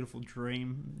 beautiful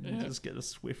dream. You just get a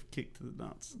swift kick to the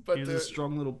nuts. But he was a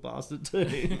strong little bastard too.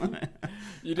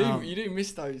 You do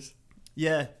miss those.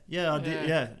 Yeah, I did.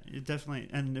 Yeah, definitely.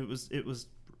 And it was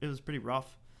pretty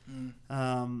rough.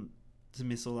 To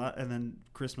miss all that, and then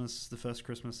the first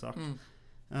Christmas sucked.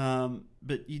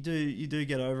 But you do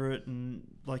get over it, and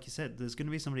like you said, there's going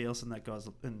to be somebody else in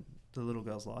the little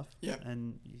girl's life. Yeah,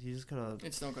 and you just gotta.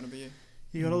 It's not going to be you.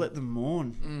 You gotta let them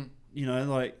mourn. You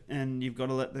know, and you've got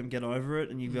to let them get over it,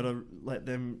 and you've got to let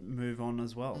them move on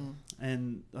as well.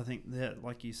 And I think that,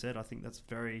 like you said, I think that's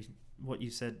what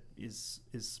you said is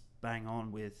bang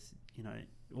on with,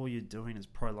 all you're doing is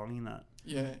prolonging that.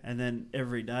 Yeah. And then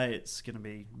every day it's going to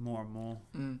be more and more.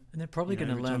 And they're probably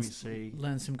going to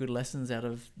learn some good lessons out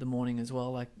of the mourning as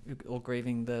well, like, or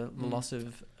grieving the loss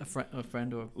of a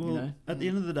friend or, At the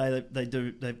end of the day,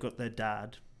 they've got their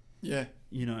dad. Yeah.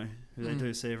 Who they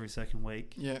do see every second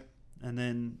week. Yeah. And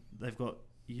then they've got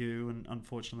you, and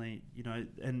unfortunately,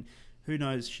 and who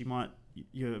knows,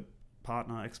 your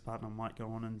ex-partner might go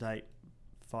on and date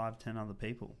 5-10 other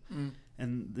people.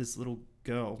 And this little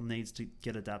girl needs to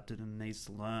get adapted and needs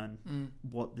to learn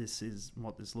what this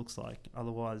looks like.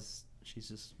 Otherwise, she's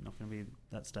just not going to be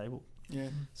that stable. Yeah.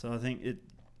 So I think it,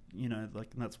 and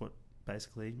that's what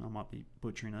basically, I might be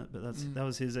butchering it, but that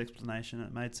was his explanation.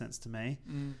 It made sense to me.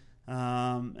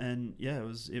 And yeah, it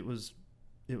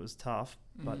was tough,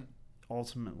 but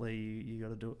ultimately you got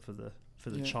to do it for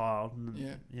the child.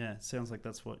 And it sounds like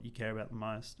that's what you care about the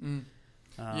most.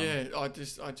 I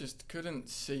just couldn't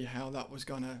see how that was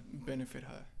going to benefit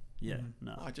her. Yeah,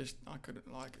 no. I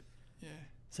couldn't like it. Yeah.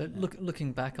 So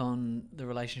looking back on the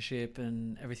relationship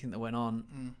and everything that went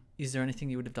on, is there anything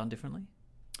you would have done differently?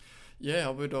 Yeah,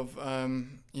 I would have.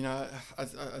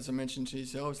 As I mentioned to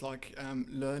yourselves, like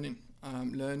learning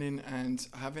and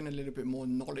having a little bit more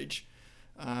knowledge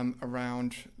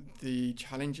around the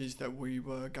challenges that we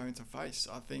were going to face.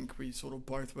 I think we sort of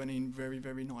both went in very,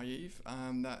 very naive,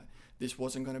 that this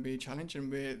wasn't going to be a challenge,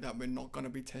 and that we're not going to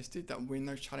be tested, that when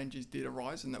those challenges did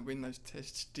arise and that when those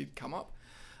tests did come up,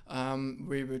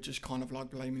 we were just kind of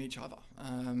like blaming each other.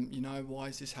 Why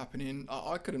is this happening?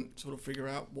 I couldn't sort of figure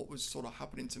out what was sort of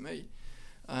happening to me.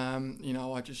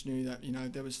 I just knew that,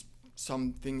 there was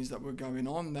some things that were going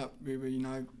on that we were,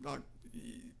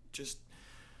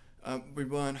 we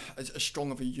weren't as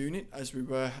strong of a unit as we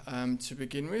were to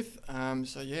begin with. And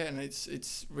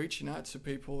it's reaching out to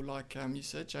people like you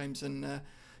said, James, and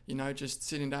just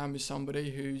sitting down with somebody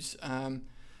who's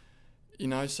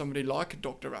somebody like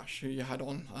Dr. Ash, who you had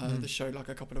on the show like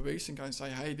a couple of weeks ago, and say,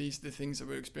 hey, these are the things that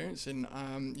we're experiencing.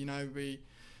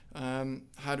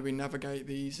 How do we navigate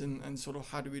these, and sort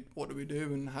of what do we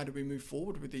do, and how do we move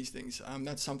forward with these things?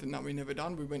 That's something that we never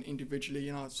done. We went individually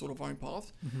in our sort of own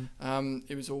path.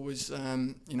 It was always,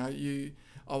 I've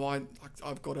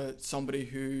got somebody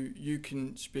who you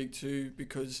can speak to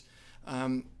because,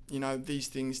 these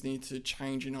things need to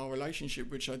change in our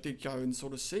relationship, which I did go and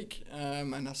sort of seek.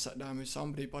 And I sat down with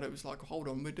somebody, but it was like, hold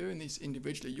on, we're doing this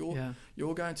individually.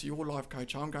 You're going to your life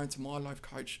coach, I'm going to my life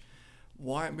coach.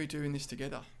 Why aren't we doing this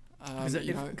together?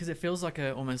 Because it feels like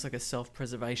almost like a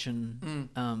self-preservation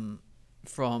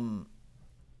from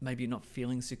maybe not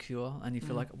feeling secure, and you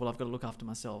feel like, well, I've got to look after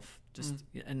myself.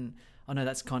 And I know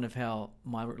that's kind of how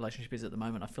my relationship is at the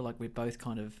moment. I feel like we're both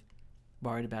kind of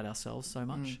worried about ourselves so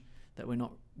much that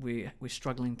we're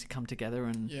struggling to come together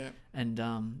and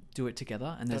do it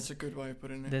together. And that's a good way of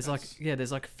putting it.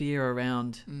 There's like fear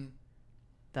around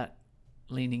that,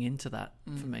 leaning into that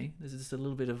for me. There's just a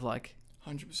little bit of like,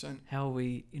 100%. How are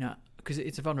we, because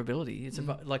it's a vulnerability. It's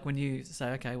like when you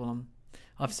say, okay, well,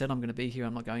 I've said I'm going to be here.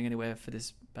 I'm not going anywhere for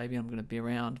this baby. I'm going to be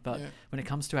around. But when it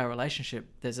comes to our relationship,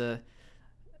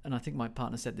 and I think my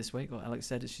partner said this week, or Alex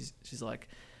said, she's like,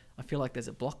 I feel like there's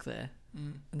a block there,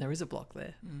 and there is a block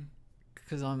there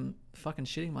because I'm fucking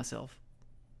shitting myself.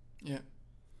 Yeah.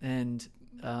 And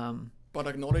but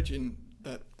acknowledging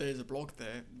that there's a block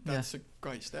there, that's a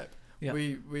great step. Yeah.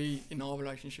 We in our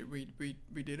relationship we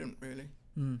didn't really.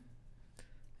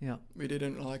 We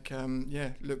didn't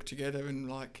look together and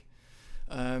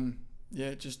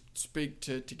just speak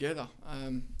together.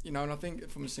 And I think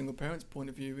from a single parent's point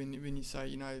of view, when you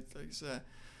say, there's,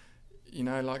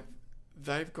 like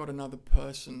they've got another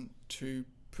person to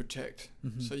protect.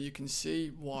 Mm-hmm. So you can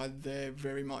see why they're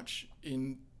very much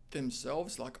in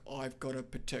themselves. Like, I've got to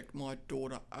protect my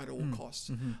daughter at all costs.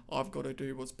 Mm-hmm. I've got to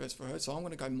do what's best for her. So I'm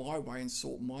going to go my way and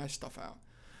sort my stuff out.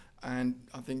 And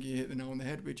I think you hit the nail on the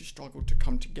head. We just struggled to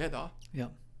come together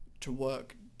to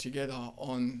work together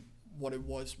on what it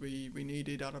was we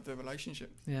needed out of the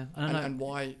relationship. Yeah. And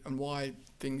why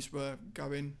things were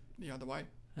going the other way.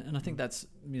 And I think that's,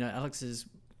 Alex's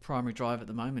primary drive at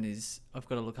the moment is, I've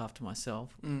got to look after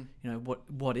myself.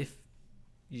 What if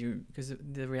you, because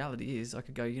the reality is I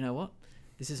could go, you know what,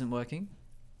 this isn't working,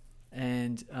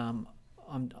 and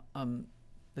I'm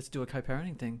let's do a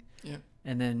co-parenting thing. Yeah.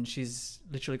 And then she's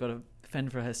literally got to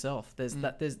fend for herself.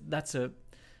 It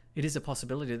is a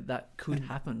possibility that could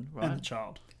happen, right? And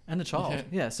the child.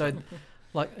 Yeah. So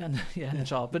and the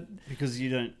child, but because you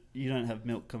don't have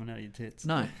milk coming out of your tits.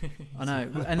 No, I know,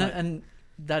 and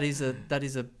that is a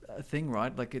thing,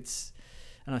 right? Like, it's,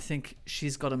 and I think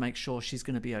she's got to make sure she's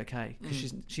going to be okay,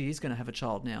 because she is going to have a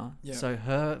child now. Yeah. So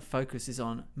her focus is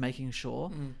on making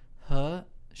sure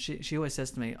she always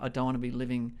says to me, I don't want to be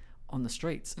living on the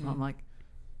streets. And I'm like,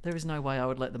 there is no way I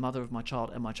would let the mother of my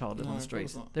child and my child live on the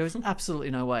streets. There is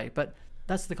absolutely no way. But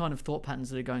that's the kind of thought patterns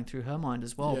that are going through her mind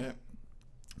as well. Yeah.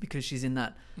 Because she's in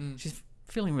that, she's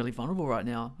feeling really vulnerable right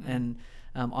now. And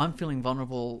I'm feeling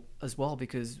vulnerable as well,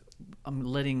 because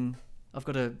I've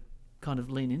got to kind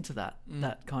of lean into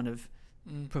that kind of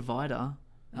provider.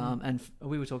 And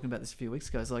we were talking about this a few weeks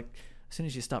ago. It's like, as soon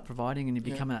as you start providing and you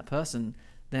become that person,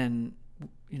 then,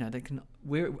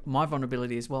 my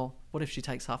vulnerability is, well, what if she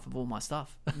takes half of all my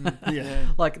stuff?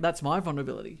 Like, that's my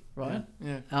vulnerability, right?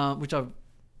 Yeah. Which I've,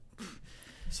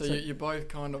 So you're both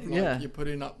kind of like, you're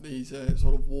putting up these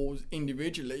sort of walls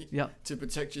individually to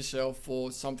protect yourself for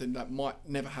something that might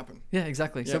never happen. Yeah,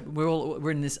 exactly. So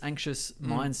we're in this anxious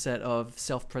mindset of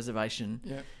self-preservation.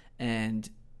 Yeah. And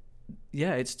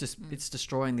it's just it's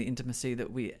destroying the intimacy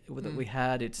that we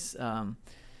had. It's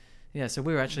so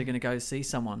we're actually going to go see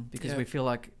someone, because we feel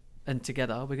like, and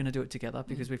together we're going to do it together,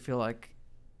 because we feel like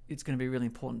it's going to be really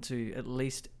important to at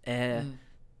least air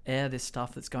this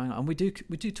stuff that's going on. And we do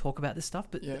talk about this stuff,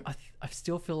 but I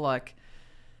still feel like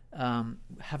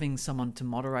having someone to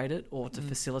moderate it or to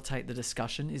facilitate the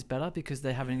discussion is better, because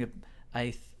they're having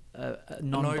an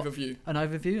overview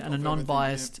and a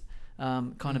non-biased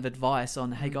kind of advice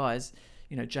on, hey guys,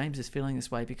 James is feeling this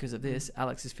way because of this,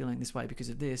 Alex is feeling this way because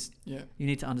of this. You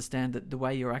need to understand that the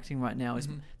way you're acting right now is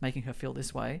making her feel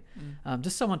this way.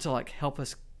 Just someone to like help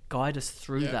us, guide us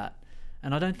through that.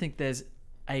 And I don't think there's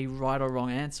a right or wrong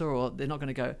answer, or they're not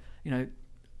going to go,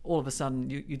 all of a sudden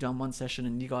you've done one session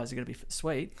and you guys are going to be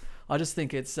sweet. I just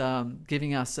think it's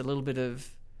giving us a little bit of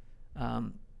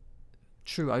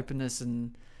true openness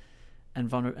and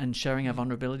sharing our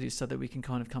vulnerabilities, so that we can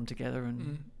kind of come together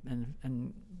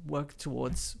and work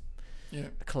towards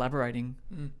collaborating,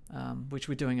 which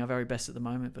we're doing our very best at the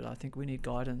moment, but I think we need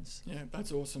guidance. Yeah,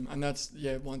 that's awesome. And that's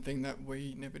one thing that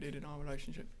we never did in our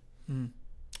relationship.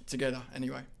 Together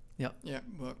anyway.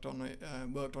 Worked on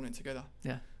it together.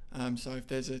 So if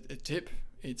there's a tip,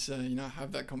 it's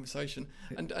have that conversation,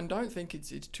 and don't think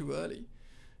it's too early.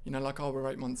 Like, we're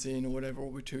 8 months in or whatever, or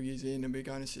we're 2 years in and we're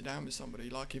going to sit down with somebody.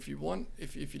 Like, if you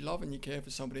love and you care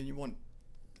for somebody and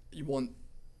you want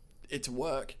it to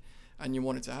work and you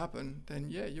want it to happen,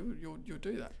 then you'll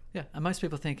do that. Yeah, and most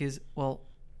people think is, well,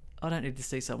 I don't need to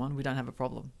see someone. We don't have a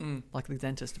problem. Like the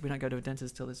dentist, we don't go to a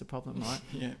dentist till there's a problem,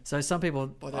 right? So some people,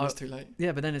 by then it's too late.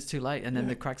 Yeah, but then it's too late, and then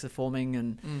the cracks are forming,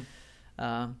 and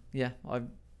I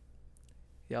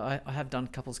have done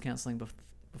couples counselling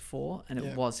before, and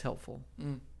it was helpful.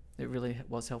 It really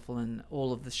was helpful, and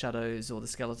all of the shadows or the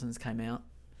skeletons came out.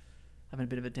 Having a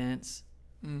bit of a dance.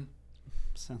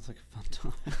 Sounds like a fun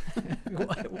time.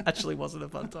 It actually wasn't a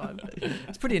fun time.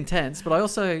 It's pretty intense, but I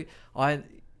also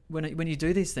when you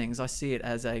do these things, I see it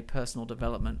as a personal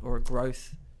development or a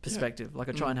growth perspective. Like,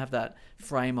 I try and have that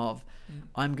frame of,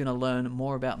 I'm going to learn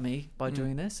more about me by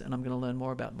doing this, and I'm going to learn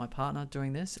more about my partner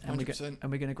doing this, and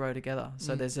we're going to grow together.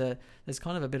 So there's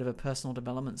kind of a bit of a personal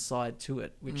development side to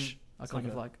it, which I kind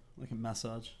of like a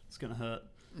massage. It's going to hurt.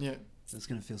 Yeah, it's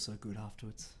going to feel so good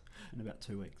afterwards in about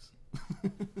 2 weeks.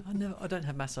 I don't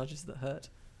have massages that hurt.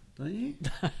 Don't you?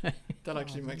 That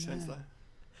actually makes sense though.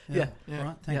 Yeah. All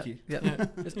right. Thank you. Yeah.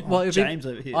 Well, James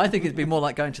over here. I think it'd be more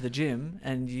like going to the gym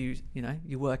and you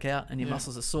work out and your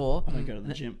muscles are sore. I don't go to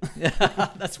the gym.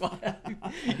 That's why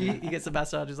you get some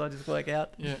massages. I just work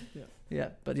out. Yeah.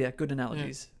 But good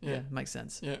analogies. Yeah, makes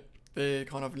sense. Yeah, they're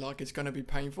kind of like, it's going to be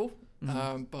painful,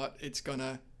 but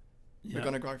we're Yeah.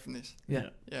 gonna grow from this. Yeah.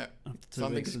 Yeah, After 2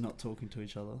 weeks of not talking to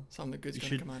each other. something good's You gonna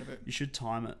should- come out of it. You should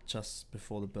time it just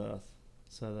before the birth,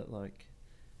 so that like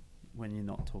when you're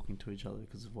not talking to each other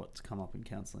because of what's come up in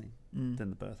counselling, then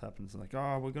the birth happens. Like,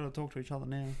 oh, we've got to talk to each other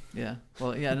now. Yeah.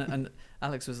 Well, yeah, and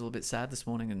Alex was a little bit sad this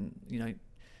morning, and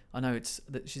I know it's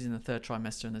that she's in the 3rd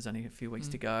trimester and there's only a few weeks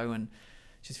to go, and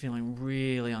she's feeling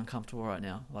really uncomfortable right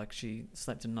now. Like she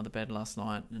slept in another bed last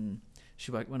night, and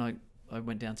she woke when I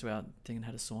went down to our thing and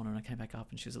had a sauna, and I came back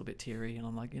up and she was a little bit teary, and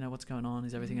I'm like, what's going on?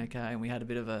 Is everything okay? And we had a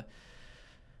bit of a,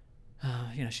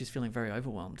 she's feeling very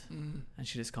overwhelmed, and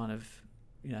she just kind of,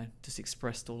 just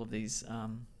expressed all of these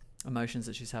emotions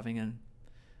that she's having, and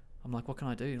I'm like, what can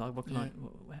I do? Like,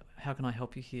 how can I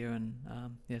help you here? And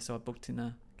so I booked in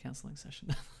a counselling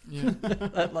session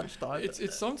at lunchtime.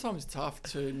 It's sometimes tough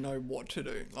to know what to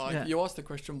do. Like you ask the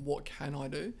question, what can I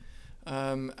do?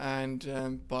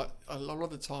 But a lot of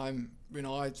the time when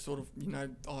I sort of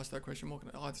ask that question,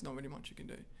 there's not really much you can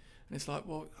do. And it's like,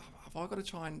 well, have I got to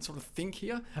try and sort of think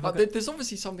here? There's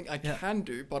obviously something I can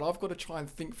do, but I've got to try and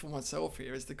think for myself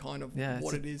here as to kind of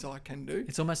what it is I can do.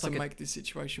 It's almost to like make this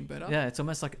situation better. Yeah, it's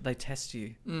almost like they test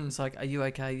you. It's like, are you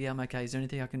okay? Yeah, I'm okay. Is there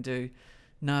anything I can do?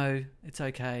 No, it's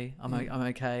okay. I'm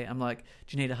okay. I'm like,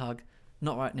 do you need a hug?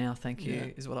 Not right now, thank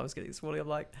you. Is what I was getting this morning. I'm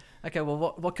like, okay,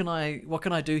 well, what can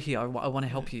I do here? I want to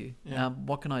help you.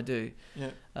 What can I do?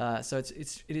 So it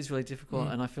is really difficult,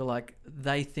 and I feel like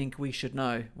they think we should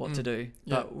know what to do,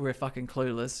 but we're fucking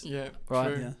clueless. Yeah,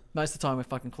 right. True. Yeah. Most of the time we're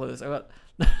fucking clueless.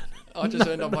 I just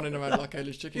end up running around like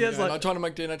Eilish chicken. Yeah, I'm trying to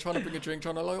make dinner, trying to bring a drink,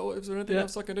 trying to like, is there anything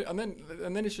else I can do? And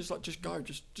then it's just like, just go,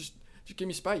 just give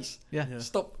me space. Yeah.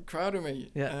 Stop crowding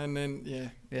me. Yeah. And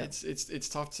then it's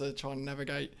tough to try and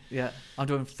navigate. Yeah. I'm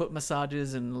doing foot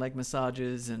massages and leg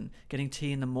massages and getting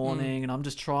tea in the morning, and I'm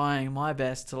just trying my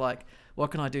best to like, what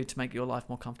can I do to make your life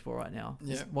more comfortable right now?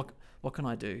 Yeah. What can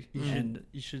I do?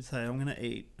 You should say, I'm going to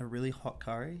eat a really hot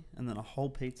curry and then a whole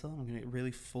pizza. I'm going to get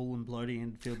really full and bloaty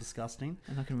and feel disgusting,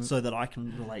 so that I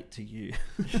can relate to you.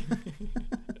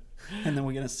 And then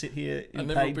we're going to sit here in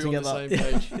pain together. On the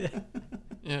same page.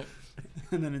 Yeah.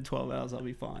 And then in 12 hours I'll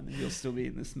be fine and you'll still be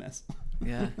in this mess.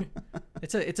 Yeah.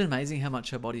 It's amazing how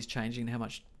much her body's changing, how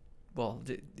much,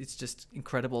 it's just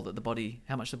incredible that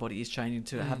how much the body is changing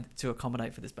to have to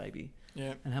accommodate for this baby.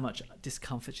 Yeah. And how much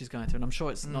discomfort she's going through. And I'm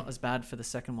sure it's not as bad for the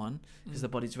second one because the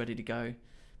body's ready to go.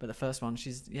 But the first one,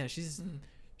 it's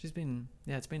been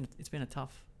a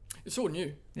tough. It's all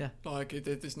new. Yeah. Like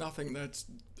there's nothing that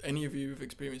any of you have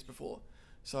experienced before.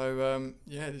 So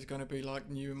there's going to be like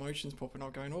new emotions popping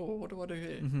up, going, oh, what do I do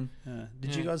here? Mm-hmm.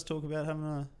 Did you guys talk about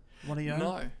having one of your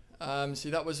own? No.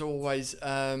 See, that was always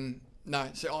no.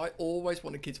 So I always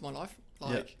wanted kids in my life.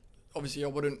 Like, obviously, I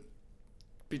wouldn't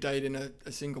be dating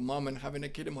a single mum and having a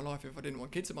kid in my life if I didn't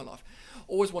want kids in my life.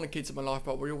 Always wanted kids in my life,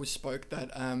 but we always spoke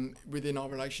that within our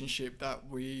relationship that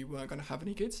we weren't going to have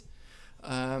any kids.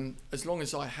 As long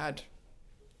as I had.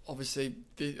 Obviously,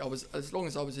 as long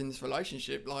as I was in this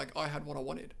relationship, like I had what I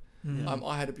wanted.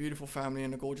 I had a beautiful family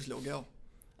and a gorgeous little girl,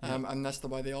 and that's the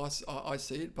way I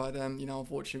see it. But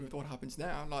unfortunately, with what happens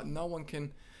now, like no one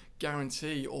can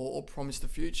guarantee or promise the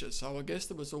future. So I guess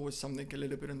there was always something a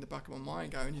little bit in the back of my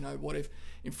mind, going, what if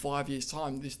in 5 years'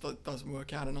 time this doesn't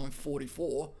work out, and I'm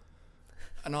 44,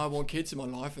 and I want kids in my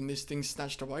life, and this thing's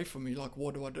snatched away from me? Like,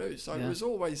 what do I do? So it was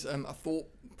always a thought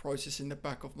process in the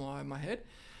back of my head.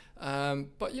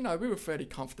 But we were fairly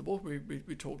comfortable.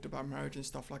 We talked about marriage and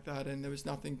stuff like that, and there was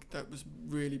nothing that was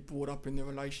really brought up in the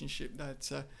relationship that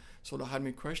sort of had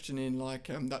me questioning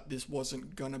that this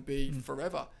wasn't gonna be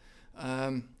forever.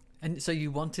 And so you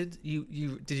wanted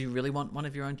did you really want one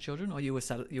of your own children, or you were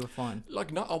fine?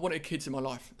 Like, no, I wanted kids in my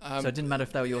life. So it didn't matter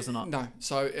if they were yours or not? No.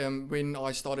 So when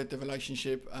I started the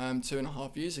relationship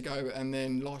 2.5 years ago, and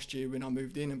then last year when I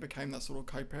moved in and became that sort of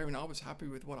co-parent, I was happy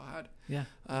with what I had. Yeah.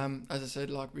 As I said,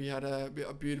 like we had a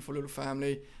beautiful little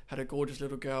family, had a gorgeous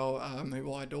little girl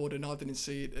who I adored, and I didn't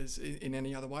see it as in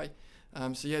any other way.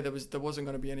 There wasn't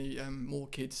going to be any more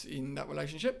kids in that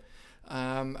relationship. We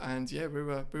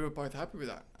were both happy with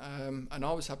that, and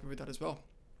I was happy with that as well.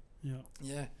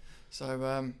 Yeah. So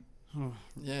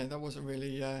that wasn't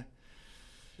really.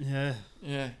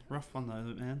 Rough one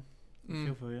though, man. I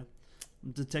feel for you.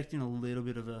 I'm detecting a little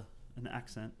bit of an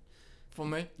accent. For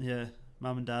me? Yeah,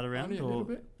 mum and dad around, only a little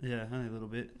bit. Yeah, only a little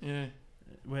bit. Yeah.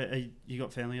 Where you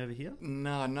got family over here?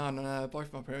 No.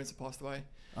 Both my parents have passed away.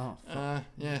 Oh, I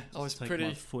was take pretty.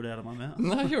 My foot out of my mouth.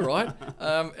 No, you're right.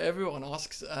 Everyone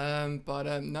asks,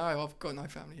 but no, I've got no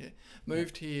family here.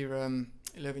 Moved here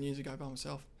 11 years ago by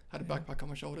myself. Had a backpack on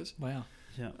my shoulders. Wow.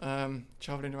 Yeah.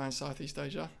 Travelling around Southeast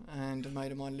Asia, and a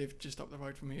mate of mine lived just up the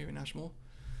road from here in Ashmore.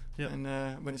 Yep.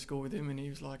 And went to school with him, and he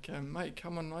was like, mate,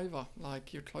 come on over,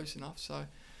 like you're close enough. So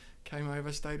came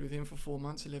over, stayed with him for 4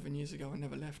 months 11 years ago, and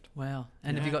never left. Wow.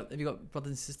 And Yeah. have you got brothers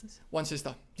and sisters? One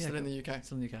sister, Yeah, still in the UK.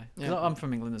 Still in the UK. 'Cause Yeah. I'm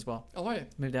from England as well. Oh, are you?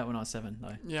 Moved out when I was 7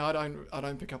 though. Yeah, I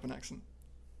don't pick up an accent.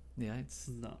 Yeah, it's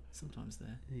No, sometimes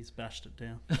there. he's bashed it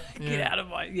down. Get out of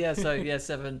my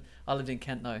 7. I lived in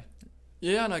Kent though.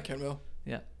 Yeah, I know Kent well.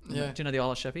 Yeah. Yeah. Do you know the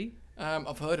Isle of Sheppey?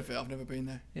 I've heard of it. I've never been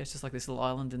there. Yeah, it's just like this little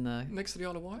island in the. Next to the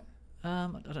Isle of Wight. I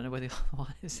don't know where the Isle of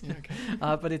Wight is. Yeah, okay.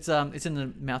 But it's in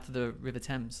the mouth of the River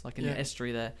Thames, like in Yeah. the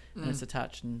estuary there, and it's Mm.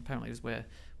 attached. And apparently, it was where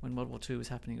when World War II was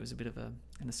happening, it was a bit of an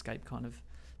escape kind of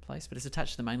place. But it's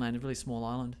attached to the mainland, a really small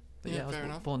island. But Yeah, I was fair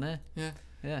enough. born there. Yeah.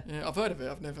 Yeah. Yeah, I've heard of it.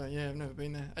 I've never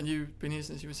been there. And you've been here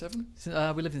since you were 7?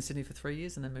 So, we lived in Sydney for 3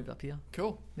 years and then moved up here.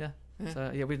 Cool. Yeah. Yeah.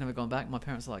 So yeah, we've never gone back. My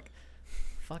parents are like,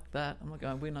 "Fuck that!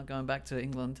 We're not going back to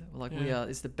England. Like we Yeah. are.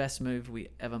 It's the best move we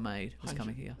ever made. Was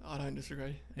coming here." I don't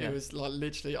disagree. Yeah. It was like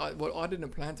literally. I didn't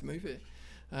plan to move here.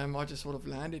 I just sort of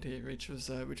landed here, which was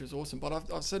awesome.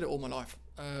 But I've said it all my life.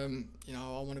 You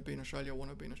know, I want to be in Australia. I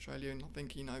want to be in Australia. And I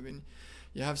think, you know, when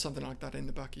you have something like that in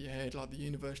the back of your head, like the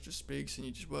universe just speaks, and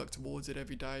you just work towards it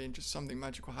every day, and just something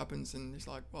magical happens, and it's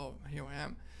like, well, here I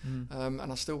am.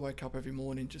 And I still wake up every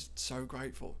morning just so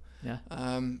grateful. Yeah.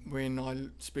 When I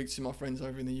speak to my friends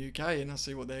over in the UK and I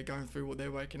see what they're going through, what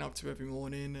they're waking up to every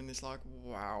morning, and it's like,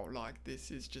 wow, like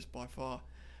this is just by far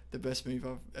the best move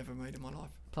I've ever made in my life.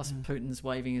 Plus Putin's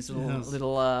waving his little Yes.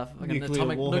 fucking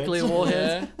Nuclear warheads. nuclear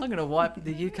warheads. Yeah. I'm going to wipe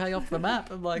the UK off the map.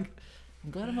 I'm like,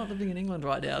 I'm glad I'm not living in England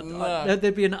right now. No.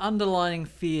 There'd be an underlying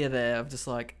fear there of just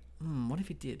like, what if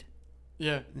he did?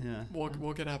 Yeah. Yeah.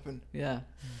 What could happen? Yeah.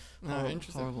 No,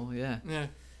 interesting. Horrible. Yeah. Yeah.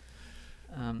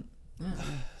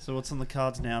 So what's on the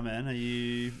cards now, man? Are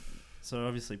you so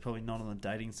obviously probably not on the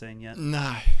dating scene yet?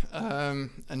 No,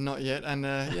 and not yet. And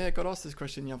got asked this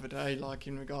question the other day, like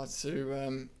in regards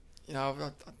to, you know,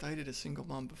 I dated a single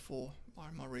mum before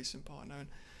my recent partner,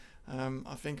 and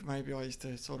I think maybe I used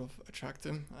to sort of attract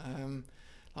them,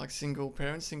 like single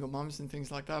parents, single mums, and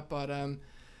things like that. But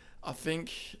I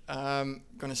think I'm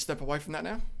gonna step away from that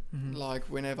now. Mhm. Like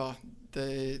whenever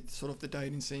the sort of the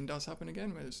dating scene does happen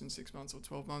again, whether it's in 6 months or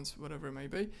 12 months, whatever it may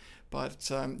be. But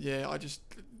I just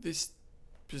this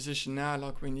position now,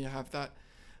 like when you have that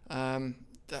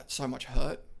so much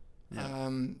hurt, Yeah.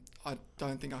 I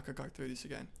don't think I could go through this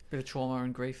again. Bit of trauma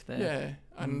and grief there. Yeah,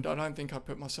 and I don't think I'd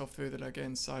put myself through that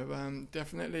again. So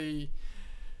definitely.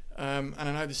 And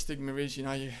I know the stigma is, you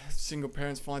know, single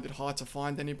parents find it hard to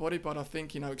find anybody, but I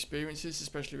think, you know, experiences,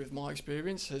 especially with my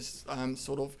experience, has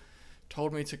sort of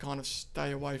told me to kind of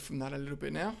stay away from that a little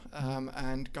bit now,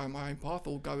 and go my own path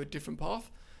or go a different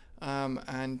path,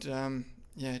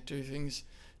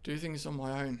 do things on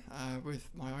my own, with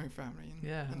my own family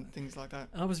and things like that.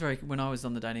 I was when I was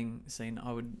on the dating scene,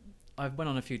 I went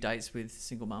on a few dates with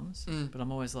single mums, but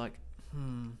I'm always like,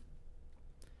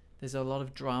 there's a lot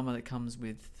of drama that comes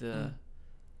with the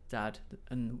dad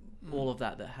and all of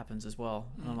that happens as well.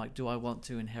 And I'm like, do I want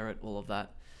to inherit all of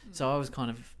that? So I was kind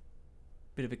of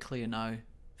a bit of a clear no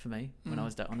for me when I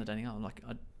was on the dating. I'm like,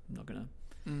 I'm not gonna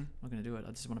do it. I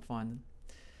just want to find.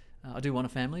 I do want a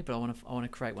family, but I want to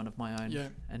create one of my own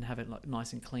and have it like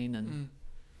nice and clean. And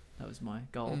that was my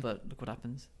goal. But look what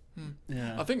happens.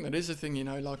 Yeah. I think that is the thing, you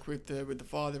know, like with the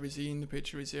father, is he in the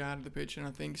picture? Is he out of the picture? And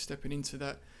I think stepping into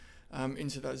that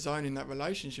zone in that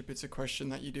relationship, it's a question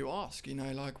that you do ask, you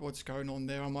know, like what's going on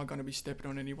there? Am I going to be stepping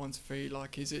on anyone's feet?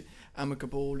 Like, is it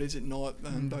amicable? Is it not?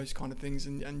 Those kind of things.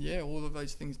 And all of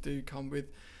those things do come with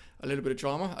a little bit of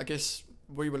drama. I guess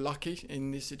we were lucky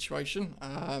in this situation.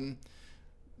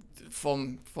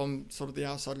 From sort of the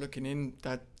outside looking in,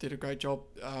 Dad did a great job,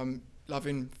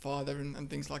 loving father and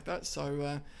things like that.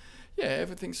 So,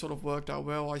 everything sort of worked out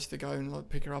well. I used to go and like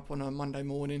pick her up on a Monday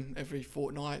morning every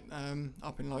fortnight,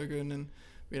 up in Logan, and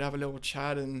we'd have a little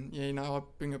chat, and I'd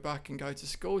bring her back and go to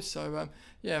school. So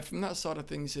from that side of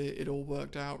things, it all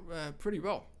worked out pretty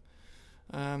well.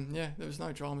 There was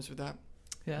no dramas with that.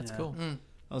 Yeah, that's cool.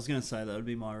 I was going to say that would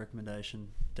be my recommendation.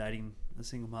 Dating a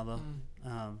single mother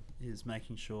is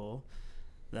making sure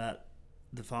that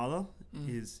the father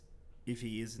is, if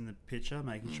he is in the picture,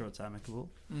 making sure it's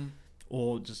amicable.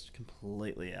 Or just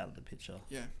completely out of the picture.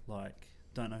 Yeah. Like,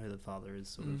 don't know who the father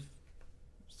is,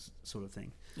 sort of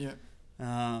thing. Yeah.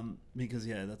 Because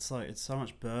that's like, it's so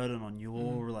much burden on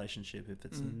your relationship if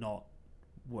it's not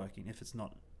working, if it's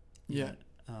not. What's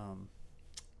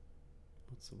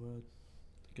the word?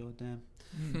 God damn.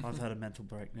 I've had a mental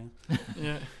break now.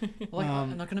 Yeah.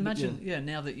 And I can imagine.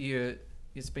 Now that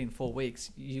it's been 4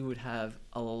 weeks, you would have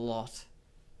a lot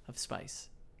of space.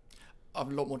 I have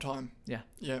a lot more time. Yeah.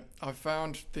 I've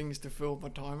found things to fill my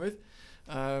time with.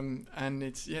 And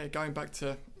it's going back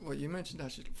to what you mentioned,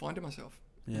 actually finding myself.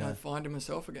 Finding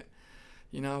myself again.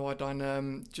 I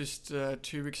done just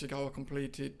 2 weeks ago. I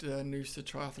completed Noosa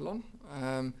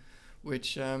Triathlon,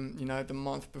 which the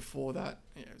month before that,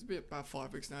 it was about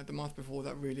 5 weeks now. The month before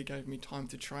that really gave me time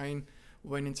to train.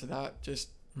 Went into that, just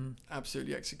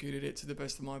absolutely executed it to the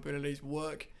best of my abilities.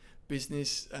 Work,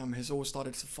 business has all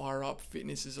started to fire up.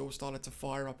 Fitness has all started to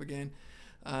fire up again.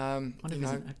 I wonder if he's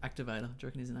an activator. Do you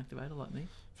reckon he's an activator like me?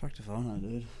 Fuck if I know,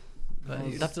 dude. But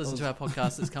you'd have to listen to our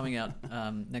podcast that's coming out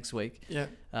next week. Yeah.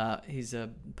 He's a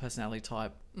personality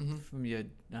type from your...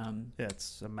 yeah,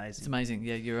 it's amazing. It's amazing.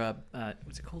 Yeah, you're a...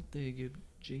 what's it called? Your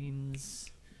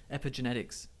genes...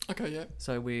 Epigenetics. Okay, yeah.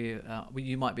 So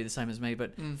you might be the same as me,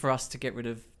 but for us to get rid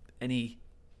of any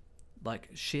like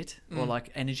shit or like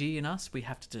energy in us, we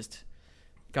have to just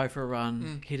go for a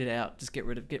run, hit it out, just get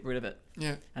rid of it.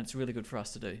 Yeah. And it's really good for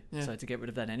us to do. Yeah. So to get rid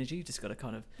of that energy, you just got to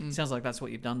kind of... Sounds like that's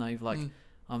what you've done though. You've like...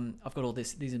 I've got all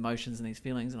these emotions and these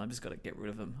feelings, and I've just got to get rid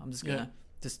of them. I'm just gonna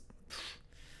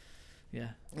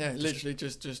literally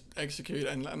just execute,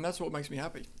 and that's what makes me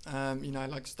happy.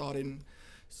 Like starting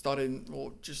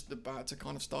or just about to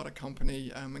kind of start a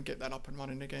company and get that up and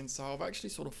running again. So I've actually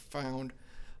sort of found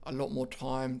a lot more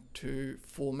time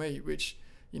for me, which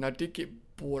did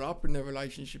get brought up in the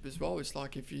relationship as well. It's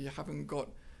like if you haven't got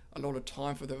a lot of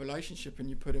time for the relationship and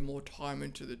you put in more time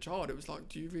into the child, it was like,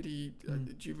 do you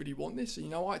really want this?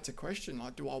 And I had to question,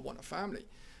 like, do I want a family?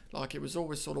 Like, it was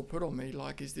always sort of put on me,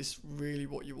 like, is this really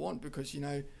what you want? Because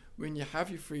when you have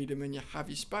your freedom and you have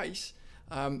your space,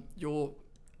 you're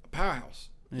a powerhouse.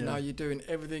 You're doing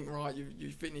everything right, you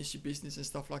fitness, your business and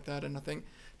stuff like that. And I think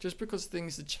just because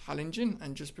things are challenging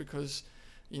and just because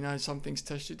some things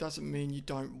test you doesn't mean you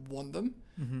don't want them.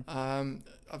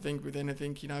 I think with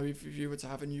anything, if you were to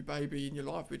have a new baby in your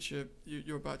life, which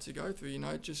you're about to go through,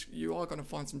 you are going to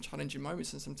find some challenging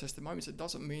moments and some testing moments. It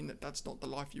doesn't mean that that's not the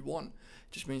life you want.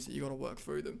 It just means that you got to work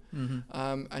through them.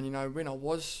 And when I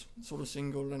was sort of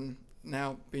single and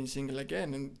now being single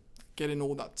again and getting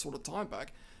all that sort of time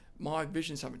back, my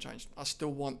visions haven't changed. I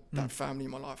still want that family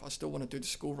in my life. I still want to do the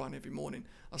school run every morning.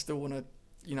 I still want to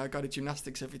go to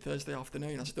gymnastics every Thursday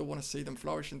afternoon. I still want to see them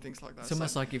flourish and things like that. It's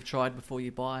almost like you've tried before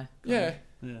you buy. Yeah.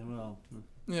 Yeah, well.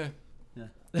 Yeah. Yeah.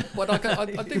 But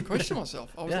I did question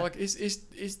myself. I was like,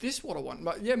 is this what I want?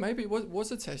 But yeah, maybe it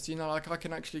was a test. Like I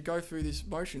can actually go through this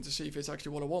motion to see if it's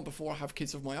actually what I want before I have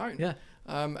kids of my own. Yeah.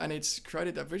 And it's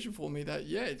created that vision for me that,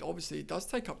 obviously it does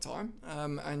take up time.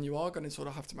 And you are going to sort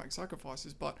of have to make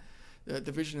sacrifices, but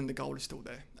the vision and the goal is still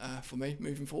there for me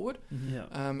moving forward.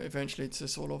 Eventually to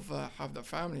sort of have that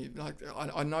family. Like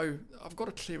I know I've got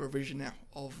a clearer vision now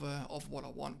of what I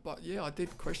want. But I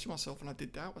did question myself and I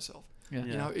did doubt myself.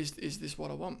 Is this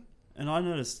what I want? And I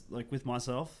noticed, like with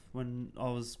myself, when I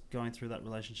was going through that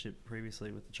relationship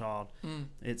previously with the child,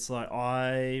 it's like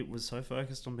I was so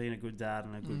focused on being a good dad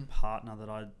and a good partner that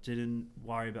I didn't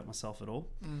worry about myself at all.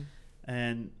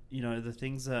 And the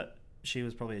things that she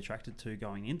was probably attracted to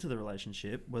going into the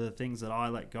relationship were the things that I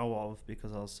let go of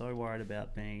because I was so worried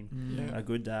about being a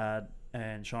good dad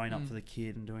and showing up for the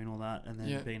kid and doing all that, and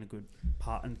then being a good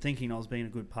part and thinking I was being a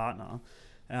good partner,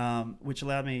 which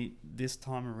allowed me this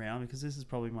time around, because this is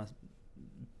probably my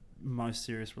most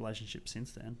serious relationship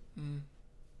since then.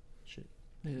 Shit.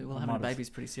 Yeah, well, having a baby's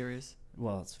pretty serious.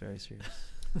 Well, it's very serious.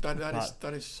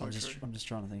 that is so true. I'm just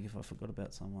trying to think if I forgot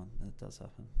about someone. That does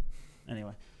happen.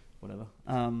 Anyway. Whatever.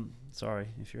 Sorry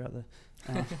if you're out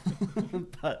there.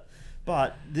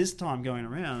 But this time going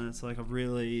around, it's like I've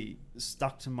really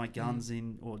stuck to my guns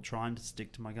or trying to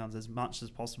stick to my guns as much as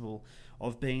possible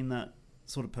of being that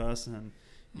sort of person,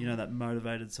 that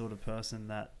motivated sort of person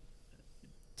that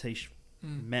Tish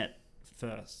met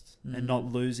first, and not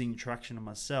losing traction of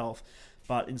myself,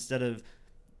 but instead of,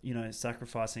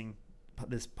 sacrificing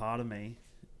this part of me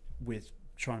with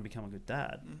trying to become a good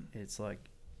dad, it's like,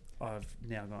 I've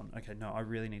now gone, okay, no, I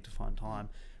really need to find time.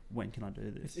 When can I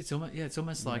do this? It's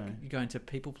almost like you go into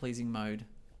people-pleasing mode.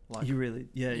 Like you really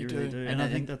do. And I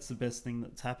think that's the best thing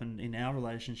that's happened in our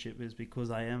relationship, is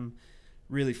because I am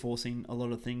really forcing a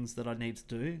lot of things that I need to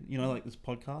do, like this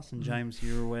podcast. And James,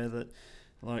 you're aware that,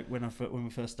 like, when we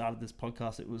first started this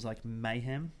podcast, it was like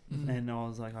mayhem. And I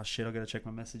was like, oh shit, I got to check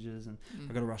my messages and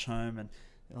I got to rush home. And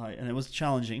it was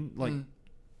challenging, like,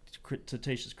 to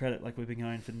Tisha's credit, like we've been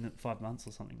going for 5 months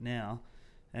or something now,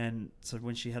 and so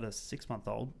when she had a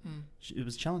 6-month-old, it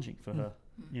was challenging for her,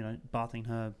 bathing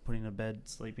her, putting her to bed,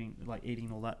 sleeping, like eating,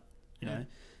 all that,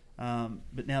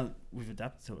 but now we've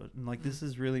adapted to it, and like this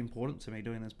is really important to me,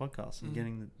 doing this podcast and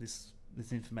getting this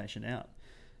information out.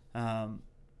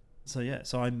 So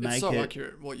I make it's so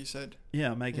accurate what you said.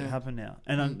 I make it happen now,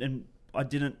 and I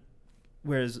didn't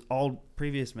whereas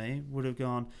previous me would have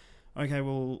gone, okay,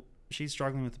 well, she's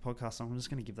struggling with the podcast, so I'm just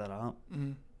going to give that up.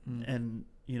 And,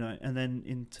 you know, and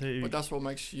then But that's what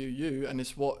makes you, and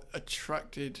it's what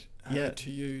attracted her to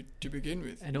you to begin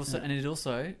with. And also, and it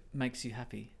also makes you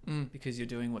happy because you're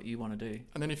doing what you want to do.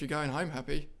 And then if you're going home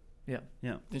happy,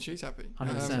 then she's happy.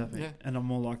 100%. And I'm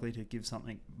more likely to give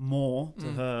something more to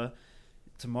her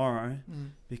tomorrow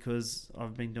because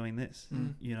I've been doing this,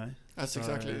 you know. That's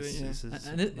exactly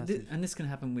it. And this can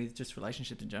happen with just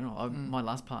relationships in general. My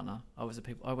last partner,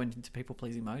 I went into people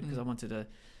pleasing mode because I wanted to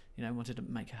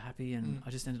make her happy, and I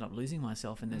just ended up losing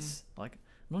myself in this, like,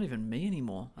 not even me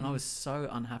anymore. And I was so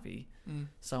unhappy, and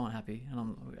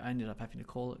I ended up having to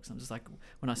call it because I'm just like,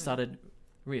 when I started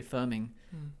reaffirming,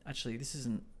 actually, this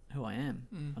isn't who I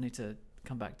am. I need to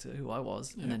come back to who I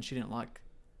was. And then she didn't like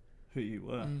who you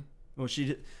were. Well, she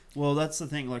did. Well, that's the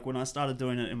thing. Like, when I started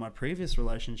doing it in my previous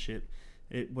relationship,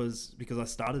 it was because I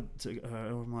started to.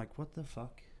 I'm like, what the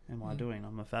fuck am I doing?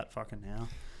 I'm a fat fucker now.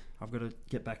 I've got to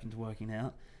get back into working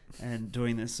out and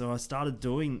doing this. So I started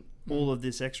doing all of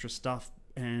this extra stuff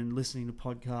and listening to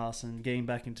podcasts and getting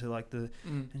back into like the.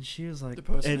 And she was like the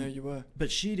person who you were,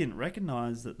 but she didn't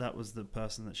recognize that was the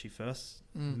person that she first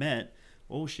met.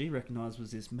 All she recognized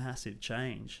was this massive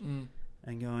change.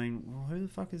 And going, well, who the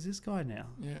fuck is this guy now?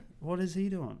 Yeah. What is he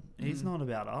doing? He's not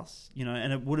about us, you know.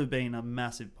 And it would have been a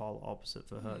massive polar opposite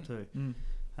for her too.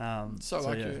 So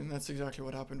accurate, and that's exactly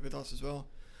what happened with us as well.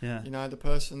 Yeah. You know, the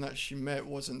person that she met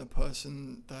wasn't the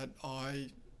person that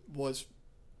I was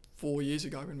 4 weeks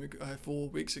ago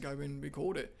when we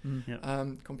called it.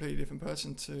 Completely different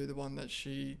person to the one that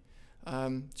she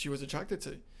was attracted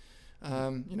to.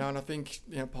 You know, and I think,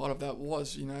 you know, part of that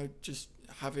was, you know, just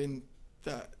having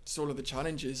that sort of the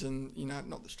challenges and, you know,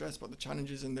 not the stress, but the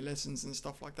challenges and the lessons and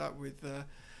stuff like that with,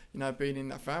 you know, being in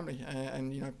that family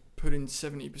and you know, putting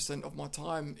 70% of my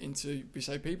time into, we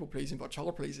say people pleasing, but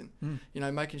child pleasing, you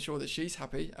know, making sure that she's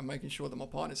happy and making sure that my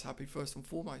partner's happy first and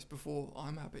foremost before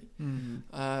I'm happy.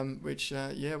 Which,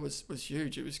 was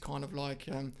huge. It was kind of like,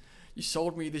 you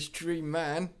sold me this dream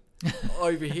man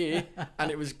over here,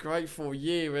 and it was great for a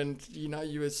year, and you know,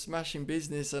 you were smashing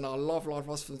business and our love life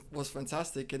was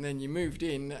fantastic, and then you moved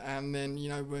in, and then, you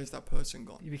know, where's that person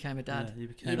gone? You became a dad. You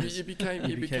became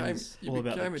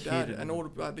a dad, and all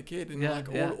about the kid, and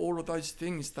all of those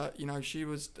things that, you know, she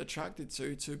was attracted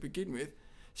to begin with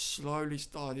slowly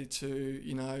started to,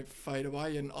 you know, fade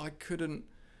away, and I couldn't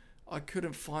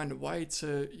find a way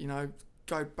to, you know,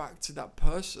 go back to that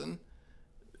person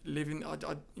living. I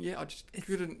just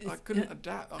couldn't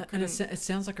adapt. And it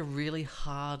sounds like a really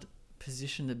hard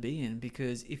position to be in,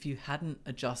 because if you hadn't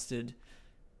adjusted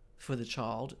for the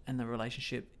child and the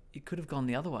relationship, it could have gone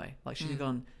the other way. Like, she'd have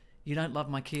gone, you don't love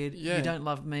my kid, you don't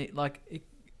love me. Like,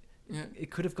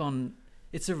 it could have gone.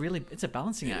 It's a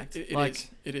balancing act. It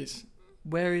is.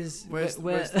 Where's the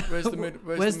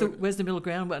middle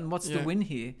ground, and what's the win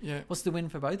here? Yeah. What's the win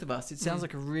for both of us? It sounds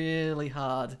like a really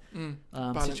hard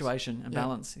situation and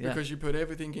balance. Yeah. Because you put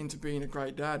everything into being a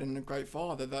great dad and a great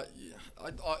father that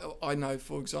I know,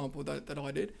 for example, that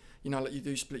I did. You know, like, you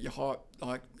do split your heart.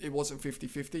 Like, it wasn't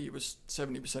 50-50. It was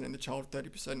 70% in the child,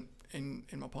 30% in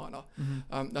my partner.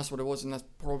 That's what it was, and that's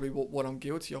probably what I'm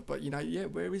guilty of. But, you know,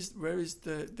 where is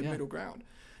the middle ground?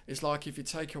 It's like, if you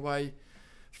take away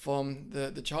from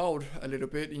the child a little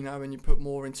bit, you know, and you put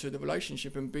more into the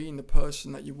relationship and being the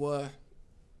person that you were,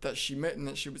 that she met and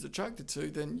that she was attracted to,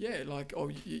 then you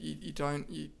don't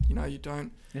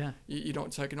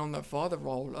taking on that father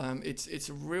role. It's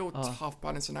a real tough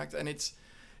balancing act, and it's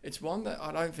one that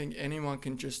I don't think anyone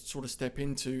can just sort of step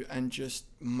into and just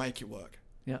make it work.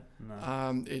 Yeah.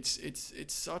 No.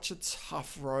 It's such a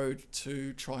tough road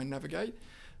to try and navigate.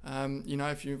 You know,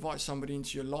 if you invite somebody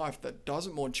into your life that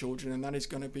doesn't want children and that is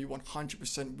going to be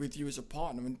 100% with you as a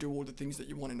partner and do all the things that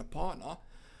you want in a partner,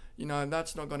 you know,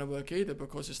 that's not going to work either,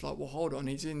 because it's like, well, hold on,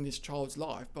 he's in this child's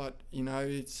life, but, you know,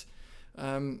 it's,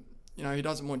 you know, he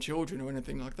doesn't want children or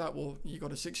anything like that. Well, you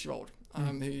got a 6-year-old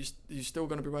who's still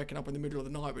going to be waking up in the middle of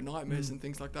the night with nightmares and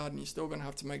things like that, and you're still going to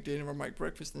have to make dinner and make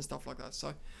breakfast and stuff like that.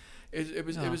 So it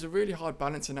was a really hard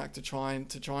balancing act to try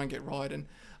and get right. And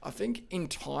I think in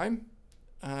time,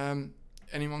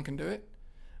 anyone can do it.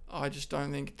 I just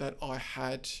don't think that I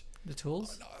had the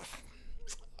tools,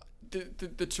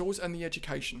 the tools and the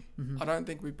education. I don't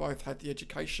think we both had the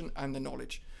education and the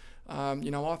knowledge.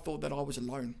 You know, I thought that I was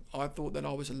alone. I thought that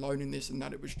I was alone in this, and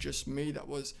that it was just me that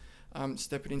was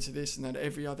stepping into this, and that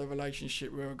every other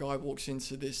relationship where a guy walks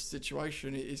into this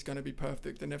situation is going to be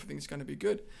perfect and everything's going to be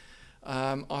good.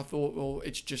 I thought, well,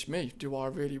 it's just me. Do I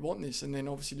really want this? And then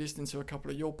obviously listening to a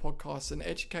couple of your podcasts and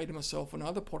educating myself on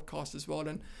other podcasts as well,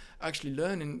 and actually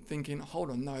learning, thinking, hold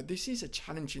on, no, this is a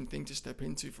challenging thing to step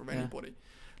into for anybody.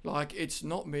 Like, it's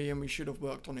not me, and we should have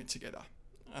worked on it together.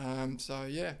 So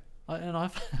yeah.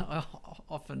 I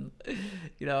often,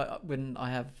 you know, when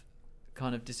I have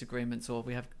kind of disagreements or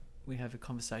we have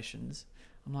conversations,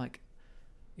 I'm like,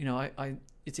 you know, I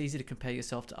it's easy to compare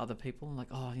yourself to other people. Like,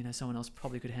 oh, you know, someone else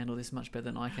probably could handle this much better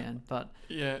than I can. But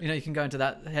yeah, you know, you can go into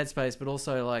that headspace, but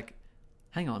also like,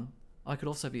 hang on, I could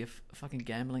also be a fucking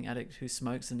gambling addict who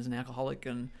smokes and is an alcoholic,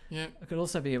 and I could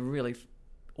also be a really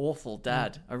awful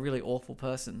dad, a really awful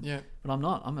person. Yeah, but I'm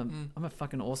not. I'm a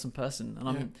fucking awesome person,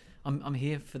 and I'm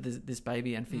here for this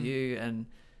baby and for you, and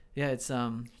it's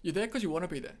you're there because you want to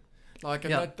be there. Like,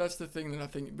 and that's the thing that I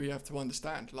think we have to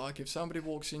understand. Like, if somebody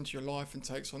walks into your life and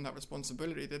takes on that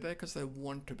responsibility, they're there because they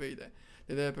want to be there.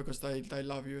 They're there because they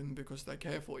love you and because they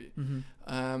care for you.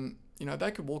 Mm-hmm. You know, they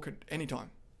could walk at any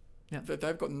time. Yeah,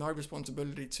 they've got no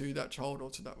responsibility to that child or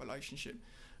to that relationship.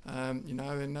 You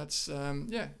know, and that's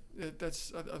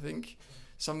that's I think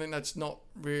something that's not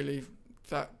really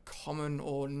that common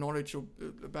or knowledge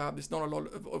about. There's not a lot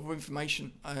of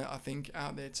information I think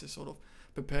out there to sort of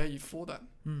prepare you for that.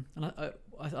 And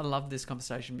I love this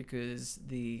conversation because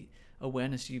the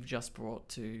awareness you've just brought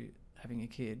to having a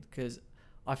kid, because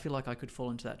I feel like I could fall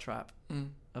into that trap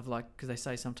of, like, because they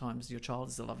say sometimes your child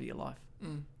is the love of your life,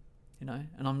 you know,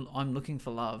 and I'm looking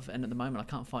for love, and at the moment I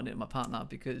can't find it in my partner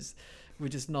because we're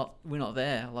not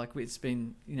there. Like, it's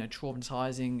been, you know,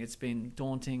 traumatizing, it's been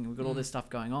daunting, we've got all this stuff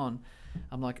going on.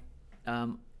 I'm like,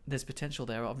 there's potential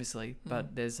there obviously,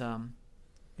 but there's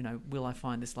you know, will I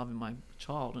find this love in my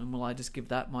child, and will I just give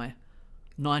that my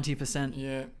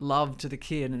 90% love to the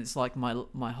kid, and it's like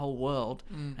my whole world,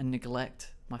 and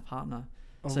neglect my partner?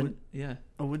 I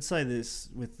would say this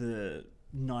with the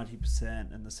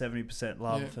 90% and the 70%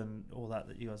 love and all that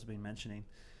you guys have been mentioning.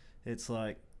 It's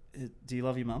like, do you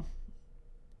love your mum,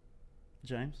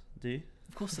 James? Do you?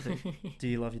 Of course I do. Do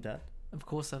you love your dad? Of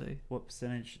course I do. What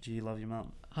percentage do you love your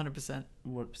mum? 100%.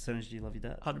 What percentage do you love your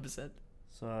dad? 100%.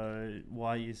 So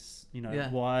why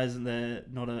why isn't there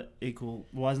not a equal?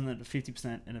 Why isn't it a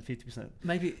 50% and a 50%?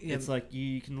 Maybe it's like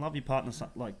you can love your partner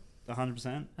like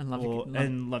 100% and love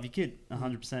your kid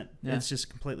 100%. It's just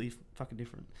completely fucking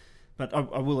different. But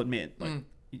I will admit, like,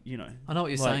 you know, I know what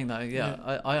you're saying though.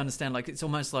 I understand. Like, it's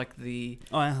almost like the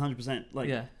 100%. Like,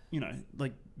 you know,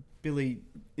 like, Billy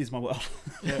is my world.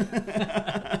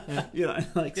 You know,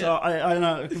 like, so I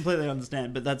know, I completely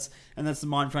understand, but that's the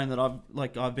mind frame that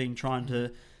I've been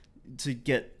trying to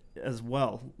get as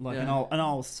well. Like, and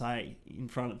I'll say in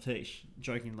front of Tish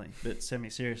jokingly, but semi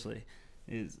seriously,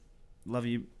 is love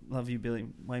you, Billy,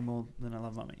 way more than I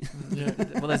love Mummy.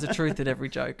 Well, there's a truth in every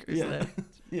joke, isn't there?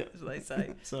 Yeah, as they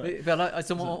say. Sorry. But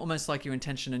it's almost like your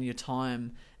intention and your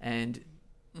time and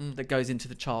that goes into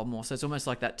the child more. So it's almost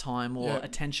like that time or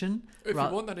attention. If you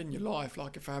want that in your life,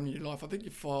 like a family in your life, I think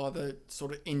your father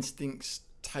sort of instincts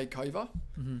take over.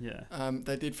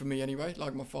 They did for me anyway.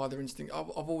 Like, my father instinct, I've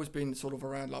always been sort of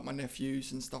around like my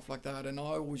nephews and stuff like that, and I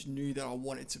always knew that I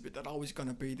wanted to be, that I was going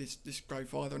to be this great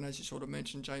father. And as you sort of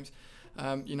mentioned, James,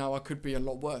 you know, I could be a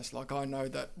lot worse. Like, I know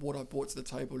that what I brought to the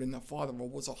table in that father role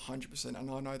was 100%,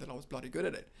 and I know that I was bloody good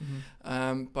at it.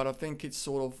 But I think it's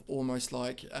sort of almost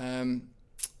like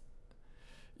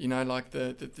you know, like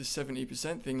the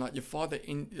 70% thing, like your father,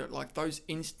 like those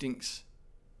instincts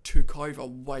took over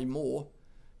way more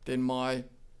than my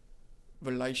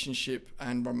relationship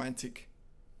and romantic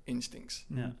instincts.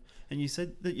 Yeah. And you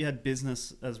said that you had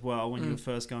business as well when you were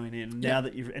first going in,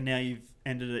 and now you've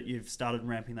ended it, you've started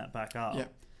ramping that back up. Yeah.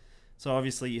 So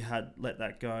obviously you had let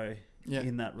that go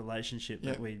in that relationship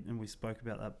that we spoke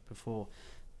about that before.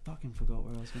 Fucking forgot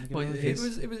where I was going to go. Well,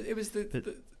 it was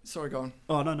the sorry, go on.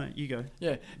 Oh no, you go.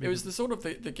 Yeah, it was the sort of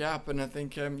the gap, and I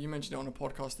think you mentioned it on a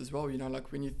podcast as well. You know,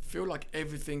 like when you feel like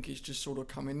everything is just sort of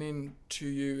coming in to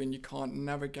you and you can't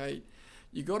navigate,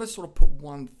 you got to sort of put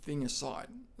one thing aside.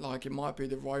 Like, it might be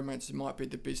the romance, it might be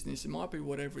the business, it might be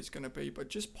whatever it's going to be, but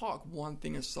just park one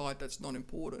thing aside that's not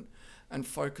important and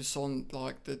focus on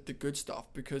like the good stuff.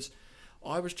 Because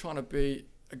I was trying to be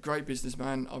a great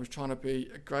businessman, I was trying to be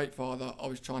a great father, I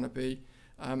was trying to be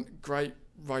great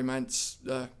romance,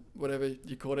 whatever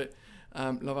you call it,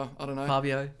 lover, I don't know.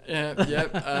 Fabio.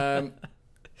 Yeah.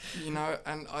 You know,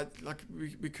 and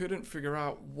we couldn't figure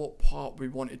out what part we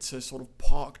wanted to sort of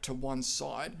park to one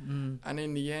side. And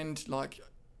in the end, like,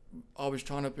 I was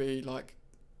trying to be like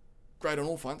great on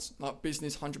all fronts, like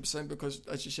business 100%, because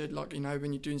as you said, like, you know,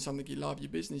 when you're doing something you love, your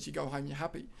business, you go home, you're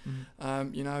happy.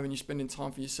 You know, when you're spending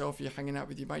time for yourself, you're hanging out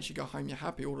with your mates, you go home, you're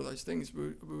happy, all of those things.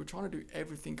 We were trying to do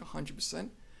everything 100%,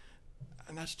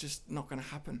 and that's just not going to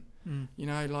happen. You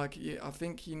know, like, I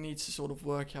think you need to sort of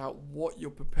work out what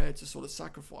you're prepared to sort of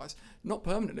sacrifice, not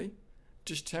permanently,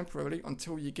 just temporarily,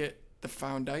 until you get the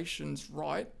foundations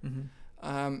right.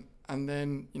 And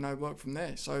then, you know, work from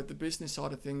there. So the business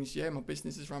side of things, yeah, my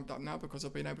business is ramped up now because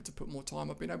I've been able to put more time,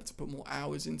 I've been able to put more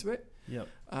hours into it,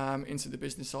 into the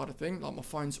business side of things. Like, my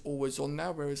phone's always on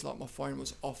now, whereas like my phone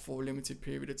was off for a limited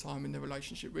period of time in the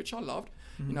relationship, which I loved.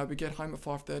 You know, we get home at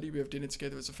 5:30, we have dinner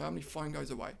together as a family, phone goes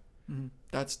away.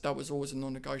 That was always a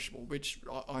non-negotiable, which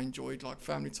I enjoyed. Like,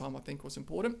 family time, I think, was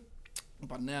important.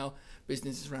 But now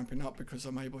business is ramping up because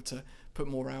I'm able to put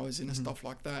more hours in and stuff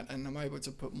like that, and I'm able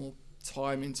to put more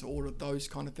time into all of those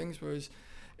kind of things. Whereas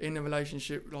in a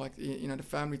relationship, like, you know, the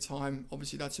family time,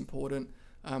 obviously that's important.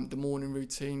 The morning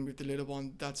routine with the little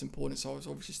one, that's important. So I was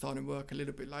obviously starting work a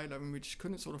little bit later, and we just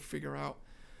couldn't sort of figure out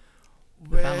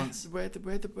where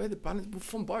the balance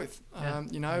from both.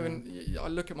 You know, and I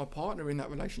look at my partner in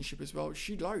that relationship as well.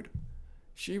 She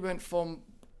went from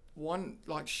one,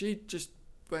 like, she just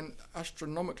went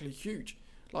astronomically huge,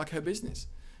 like her business.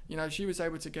 You know, she was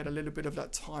able to get a little bit of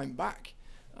that time back.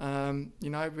 You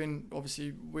know, when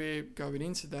obviously we're going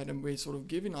into that and we're sort of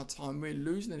giving our time, we're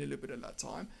losing a little bit of that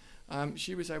time.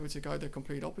 She was able to go the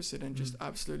complete opposite and just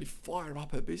absolutely fire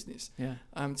up her business.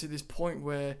 To this point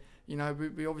where, you know,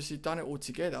 we obviously done it all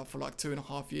together for like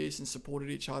 2.5 years and supported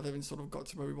each other and sort of got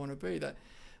to where we want to be. That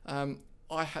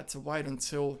I had to wait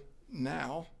until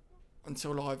now,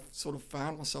 until I've sort of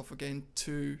found myself again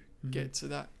to get to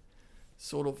that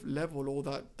sort of level, or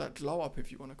that glow up,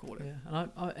 if you want to call it.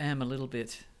 And I am a little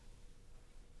bit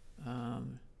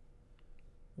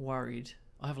worried.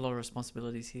 I have a lot of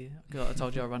responsibilities here. I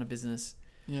told you I run a business.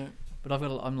 But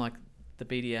I'm like the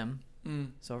BDM,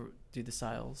 so I do the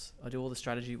sales, I do all the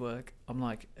strategy work. I'm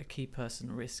like a key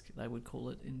person risk, they would call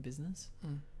it in business.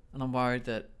 And I'm worried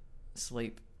that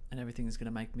sleep and everything is going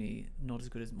to make me not as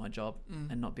good as my job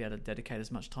and not be able to dedicate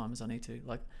as much time as I need to.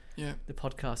 Like, the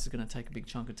podcast is going to take a big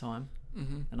chunk of time,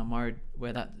 and I'm worried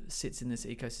where that sits in this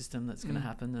ecosystem that's going to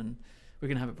happen. And we're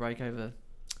going to have a break over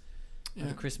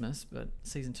Christmas, but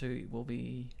season 2 will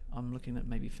be, I'm looking at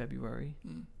maybe February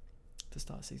to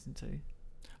start season 2.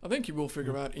 I think you will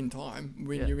figure out in time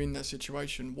when you're in that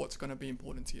situation what's going to be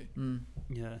important to you.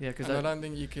 Because I don't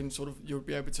think you can you'll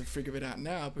be able to figure it out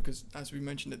now, because as we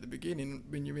mentioned at the beginning,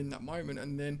 when you're in that moment,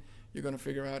 and then you're going to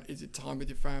figure out, is it time with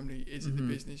your family, is it the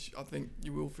business? I think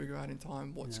you will figure out in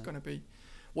time what's going to be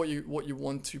what you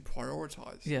want to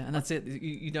prioritize. And that's it.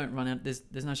 You don't run out.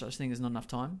 There's no such thing as not enough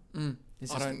time. I'm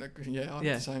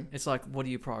the same. It's like, what are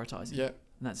you prioritizing?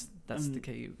 And that's the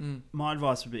key. My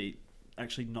advice would be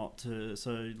actually not to,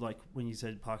 so like when you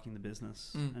said parking the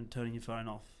business and turning your phone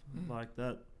off, like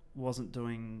that wasn't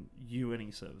doing you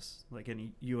any service, like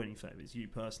any favors, you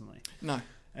personally. No.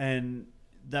 And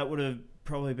that would have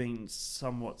probably been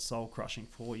somewhat soul crushing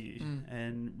for you.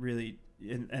 And really,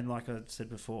 and like I said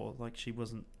before, like she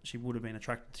would have been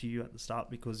attracted to you at the start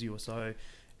because you were so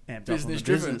amped up on the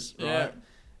business, right?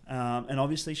 And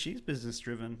obviously she's business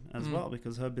driven as well,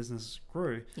 because her business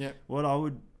grew. What I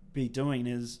would be doing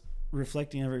is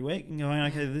reflecting every week and going,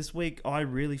 okay, this week I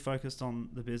really focused on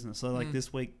the business. So like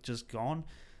this week just gone,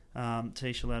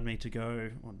 Tish allowed me to go,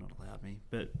 well, not allowed me,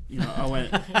 but you know, I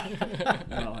went,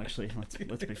 well, actually,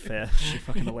 let's be fair, she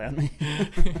fucking allowed me.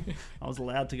 I was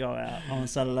allowed to go out on a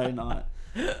Saturday night.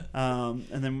 And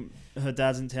then her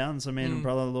dad's in town, so me and her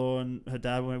brother-in-law and her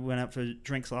dad went out for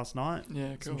drinks last night.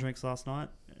 Some drinks last night.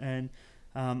 And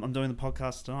I'm doing the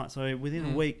podcast tonight. So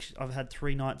within a week, I've had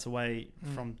 3 nights away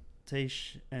from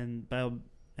Tish and Bale,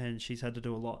 and she's had to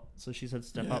do a lot. So she's had to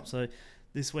step up. So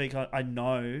this week, I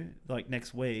know, like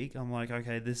next week, I'm like,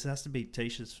 okay, this has to be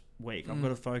Tish's week. I've got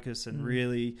to focus and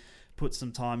really put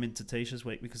some time into Tisha's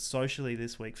week, because socially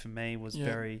this week for me was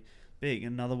very big.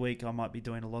 Another week, I might be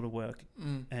doing a lot of work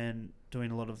and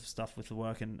doing a lot of stuff with the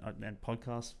work and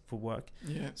podcasts for work.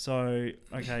 So,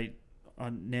 okay,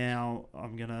 now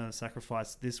I'm going to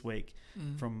sacrifice this week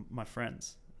from my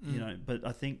friends, you know, but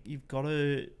I think you've got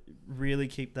to really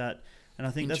keep that. And I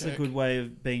think that's a good way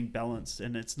of being balanced,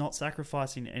 and it's not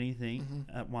sacrificing anything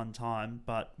at one time,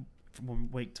 but from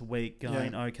week to week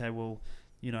going, okay, well,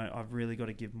 you know, I've really got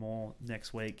to give more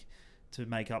next week to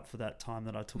make up for that time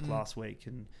that I took last week.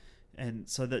 And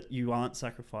so that you aren't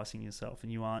sacrificing yourself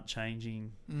and you aren't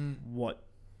changing what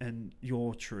and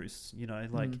your truths, you know,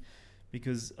 like,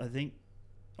 because I think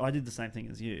I did the same thing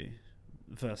as you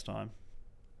the first time.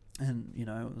 And, you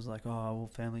know, it was like, oh,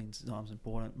 well, family time's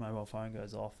important. Mobile phone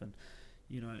goes off, and,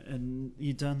 you know, and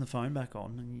you turn the phone back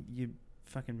on, and you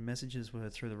fucking messages were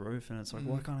through the roof, and it's like,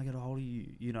 why can't I get a hold of you?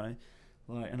 You know,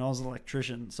 like, and I was an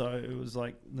electrician, so it was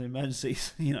like the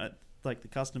emergencies, you know, like the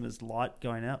customer's light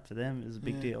going out for them is a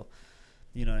big deal,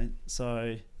 you know.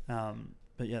 So,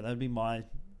 but yeah, that'd be my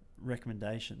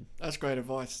recommendation. That's great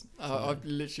advice. I've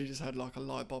literally just had like a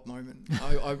light bulb moment.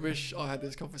 I wish I had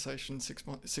this conversation 6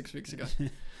 weeks ago.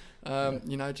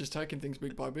 You know, just taking things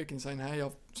week by week and saying, hey,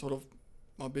 I've sort of,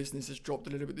 my business has dropped a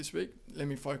little bit this week. Let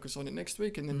me focus on it next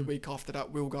week, and then the week after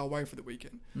that, we'll go away for the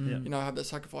weekend. You know, I have that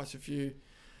sacrifice. If you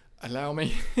allow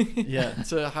me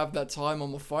to have that time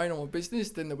on my phone, on my business,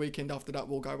 then the weekend after that,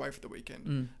 we'll go away for the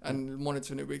weekend and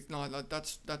monitoring it week. No, like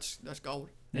that's gold.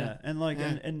 Yeah, and like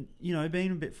and you know,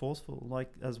 being a bit forceful,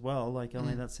 like, as well. Like, I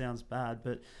mean, that sounds bad,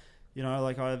 but, you know,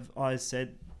 like I've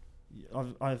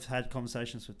had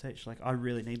conversations with Teach, like, I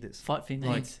really need this. Fight for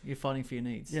your needs. You're fighting for your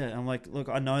needs. Yeah, I'm like, look,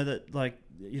 I know that, like,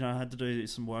 you know, I had to do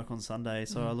some work on Sunday,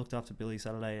 so I looked after Billy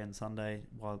Saturday and Sunday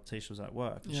while Teach was at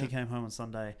work. She came home on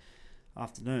Sunday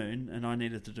afternoon, and I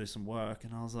needed to do some work,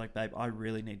 and I was like, babe, I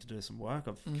really need to do some work.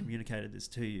 I've communicated this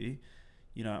to you.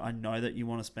 You know, I know that you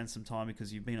want to spend some time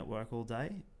because you've been at work all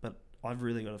day, but I've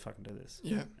really got to fucking do this.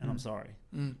 Yeah. And I'm sorry.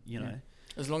 You know.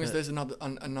 As long as there's an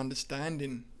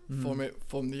understanding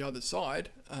from the other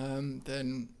side,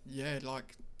 then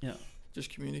just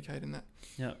communicating that.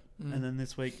 Yeah. And then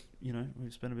this week, you know,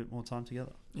 we've spent a bit more time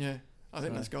together. Yeah. I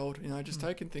think that's gold. You know, just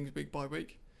taking things week by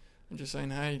week and just saying,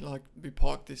 hey, like, we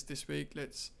parked this week,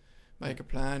 let's make a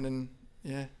plan. And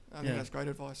I think that's great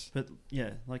advice. But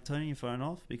like turning your phone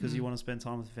off because you want to spend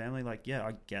time with the family, like,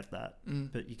 I get that.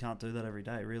 But you can't do that every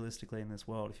day, realistically, in this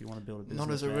world, if you want to build a business.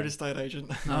 Not as a real estate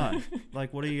agent. No.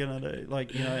 Like, what are you going to do?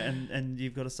 Like, you know, and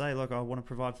you've got to say, look, I want to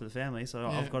provide for the family, so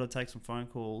I've got to take some phone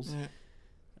calls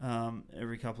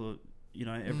every couple of, you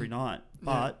know, every night.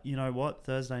 But you know what?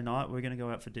 Thursday night, we're going to go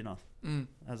out for dinner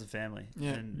as a family.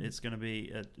 And it's going to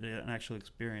be an actual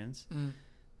experience.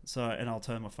 So, and I'll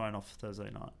turn my phone off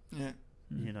Thursday night. Yeah.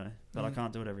 You know, but I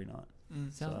can't do it every night.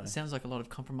 Sounds like a lot of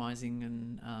compromising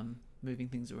and moving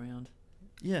things around.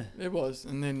 Yeah. It was.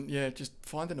 And then, just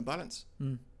finding a balance.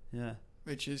 Yeah.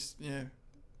 Which is,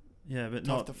 but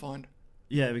tough to find.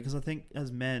 Yeah, because I think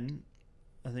as men,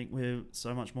 I think we're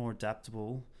so much more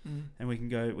adaptable and we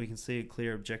can see a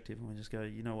clear objective and we just go,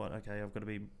 you know what, okay, I've got to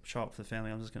be sharp for the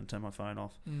family. I'm just going to turn my phone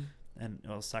off and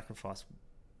I'll sacrifice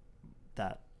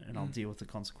that and I'll deal with the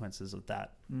consequences of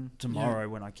that tomorrow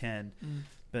when I can.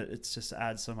 But it's just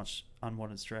adds so much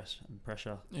unwanted stress and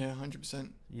pressure. Yeah, 100%.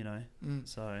 You know,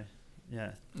 so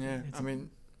yeah. I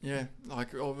mean,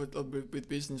 like with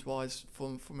business wise,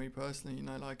 for me personally, you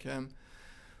know, like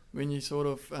when you sort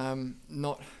of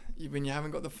when you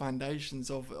haven't got the foundations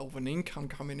of an income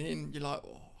coming in, you're like,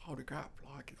 oh, holy crap!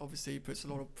 Like, obviously, it puts a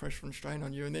lot of pressure and strain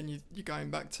on you, and then you're going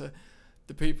back to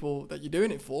the people that you're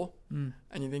doing it for, and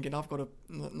you're thinking, I've got to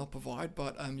not provide,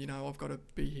 but you know, I've got to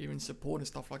be here and support and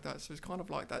stuff like that. So it's kind of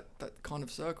like that kind of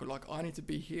circle. Like, I need to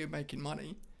be here making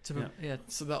money, so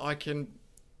that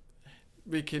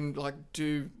we can like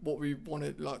do what we want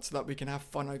to, like, so that we can have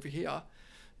fun over here.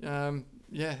 There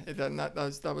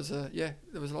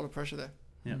was a lot of pressure there.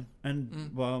 Yeah,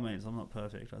 and by all means, I'm not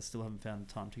perfect. I still haven't found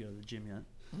time to go to the gym yet.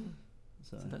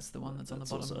 So that's the one that's on the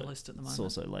bottom of the list at the moment. It's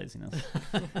also laziness.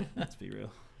 Let's be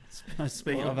real. I've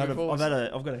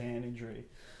got a hand injury.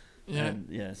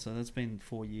 Yeah. So that's been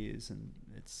 4 years, and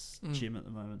it's gym at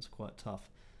the moment. It's quite tough.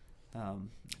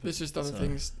 There's just other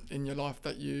things in your life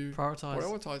that you prioritize.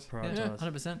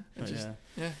 100%.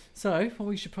 So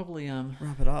we should probably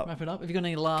wrap it up. Have you got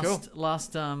any last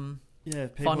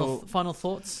final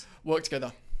thoughts?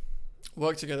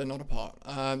 Work together, not apart.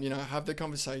 You know, have the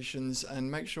conversations and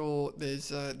make sure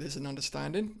there's an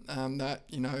understanding that,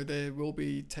 you know, there will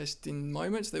be testing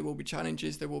moments, there will be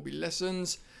challenges, there will be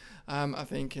lessons. I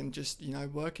think, and just, you know,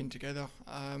 working together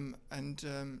and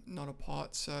not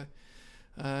apart. So,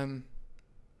 awesome.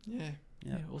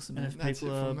 And if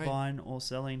people are buying or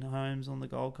selling homes on the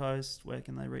Gold Coast, where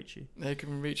can they reach you? They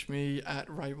can reach me at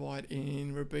Ray White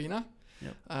in Robina.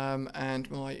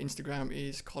 And my Instagram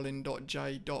is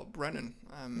colin.j.brennan.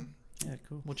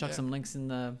 Cool. We'll chuck some links in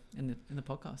the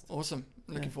podcast. Awesome.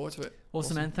 Looking forward to it.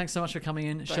 Awesome, man. Thanks so much for coming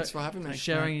in. Thanks for having me.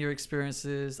 Sharing your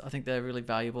experiences. I think they're really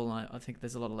valuable, and I think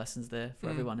there's a lot of lessons there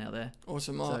for everyone out there.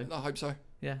 Awesome. I hope so.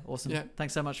 Yeah, awesome. Yeah.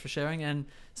 Thanks so much for sharing, and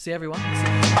see everyone.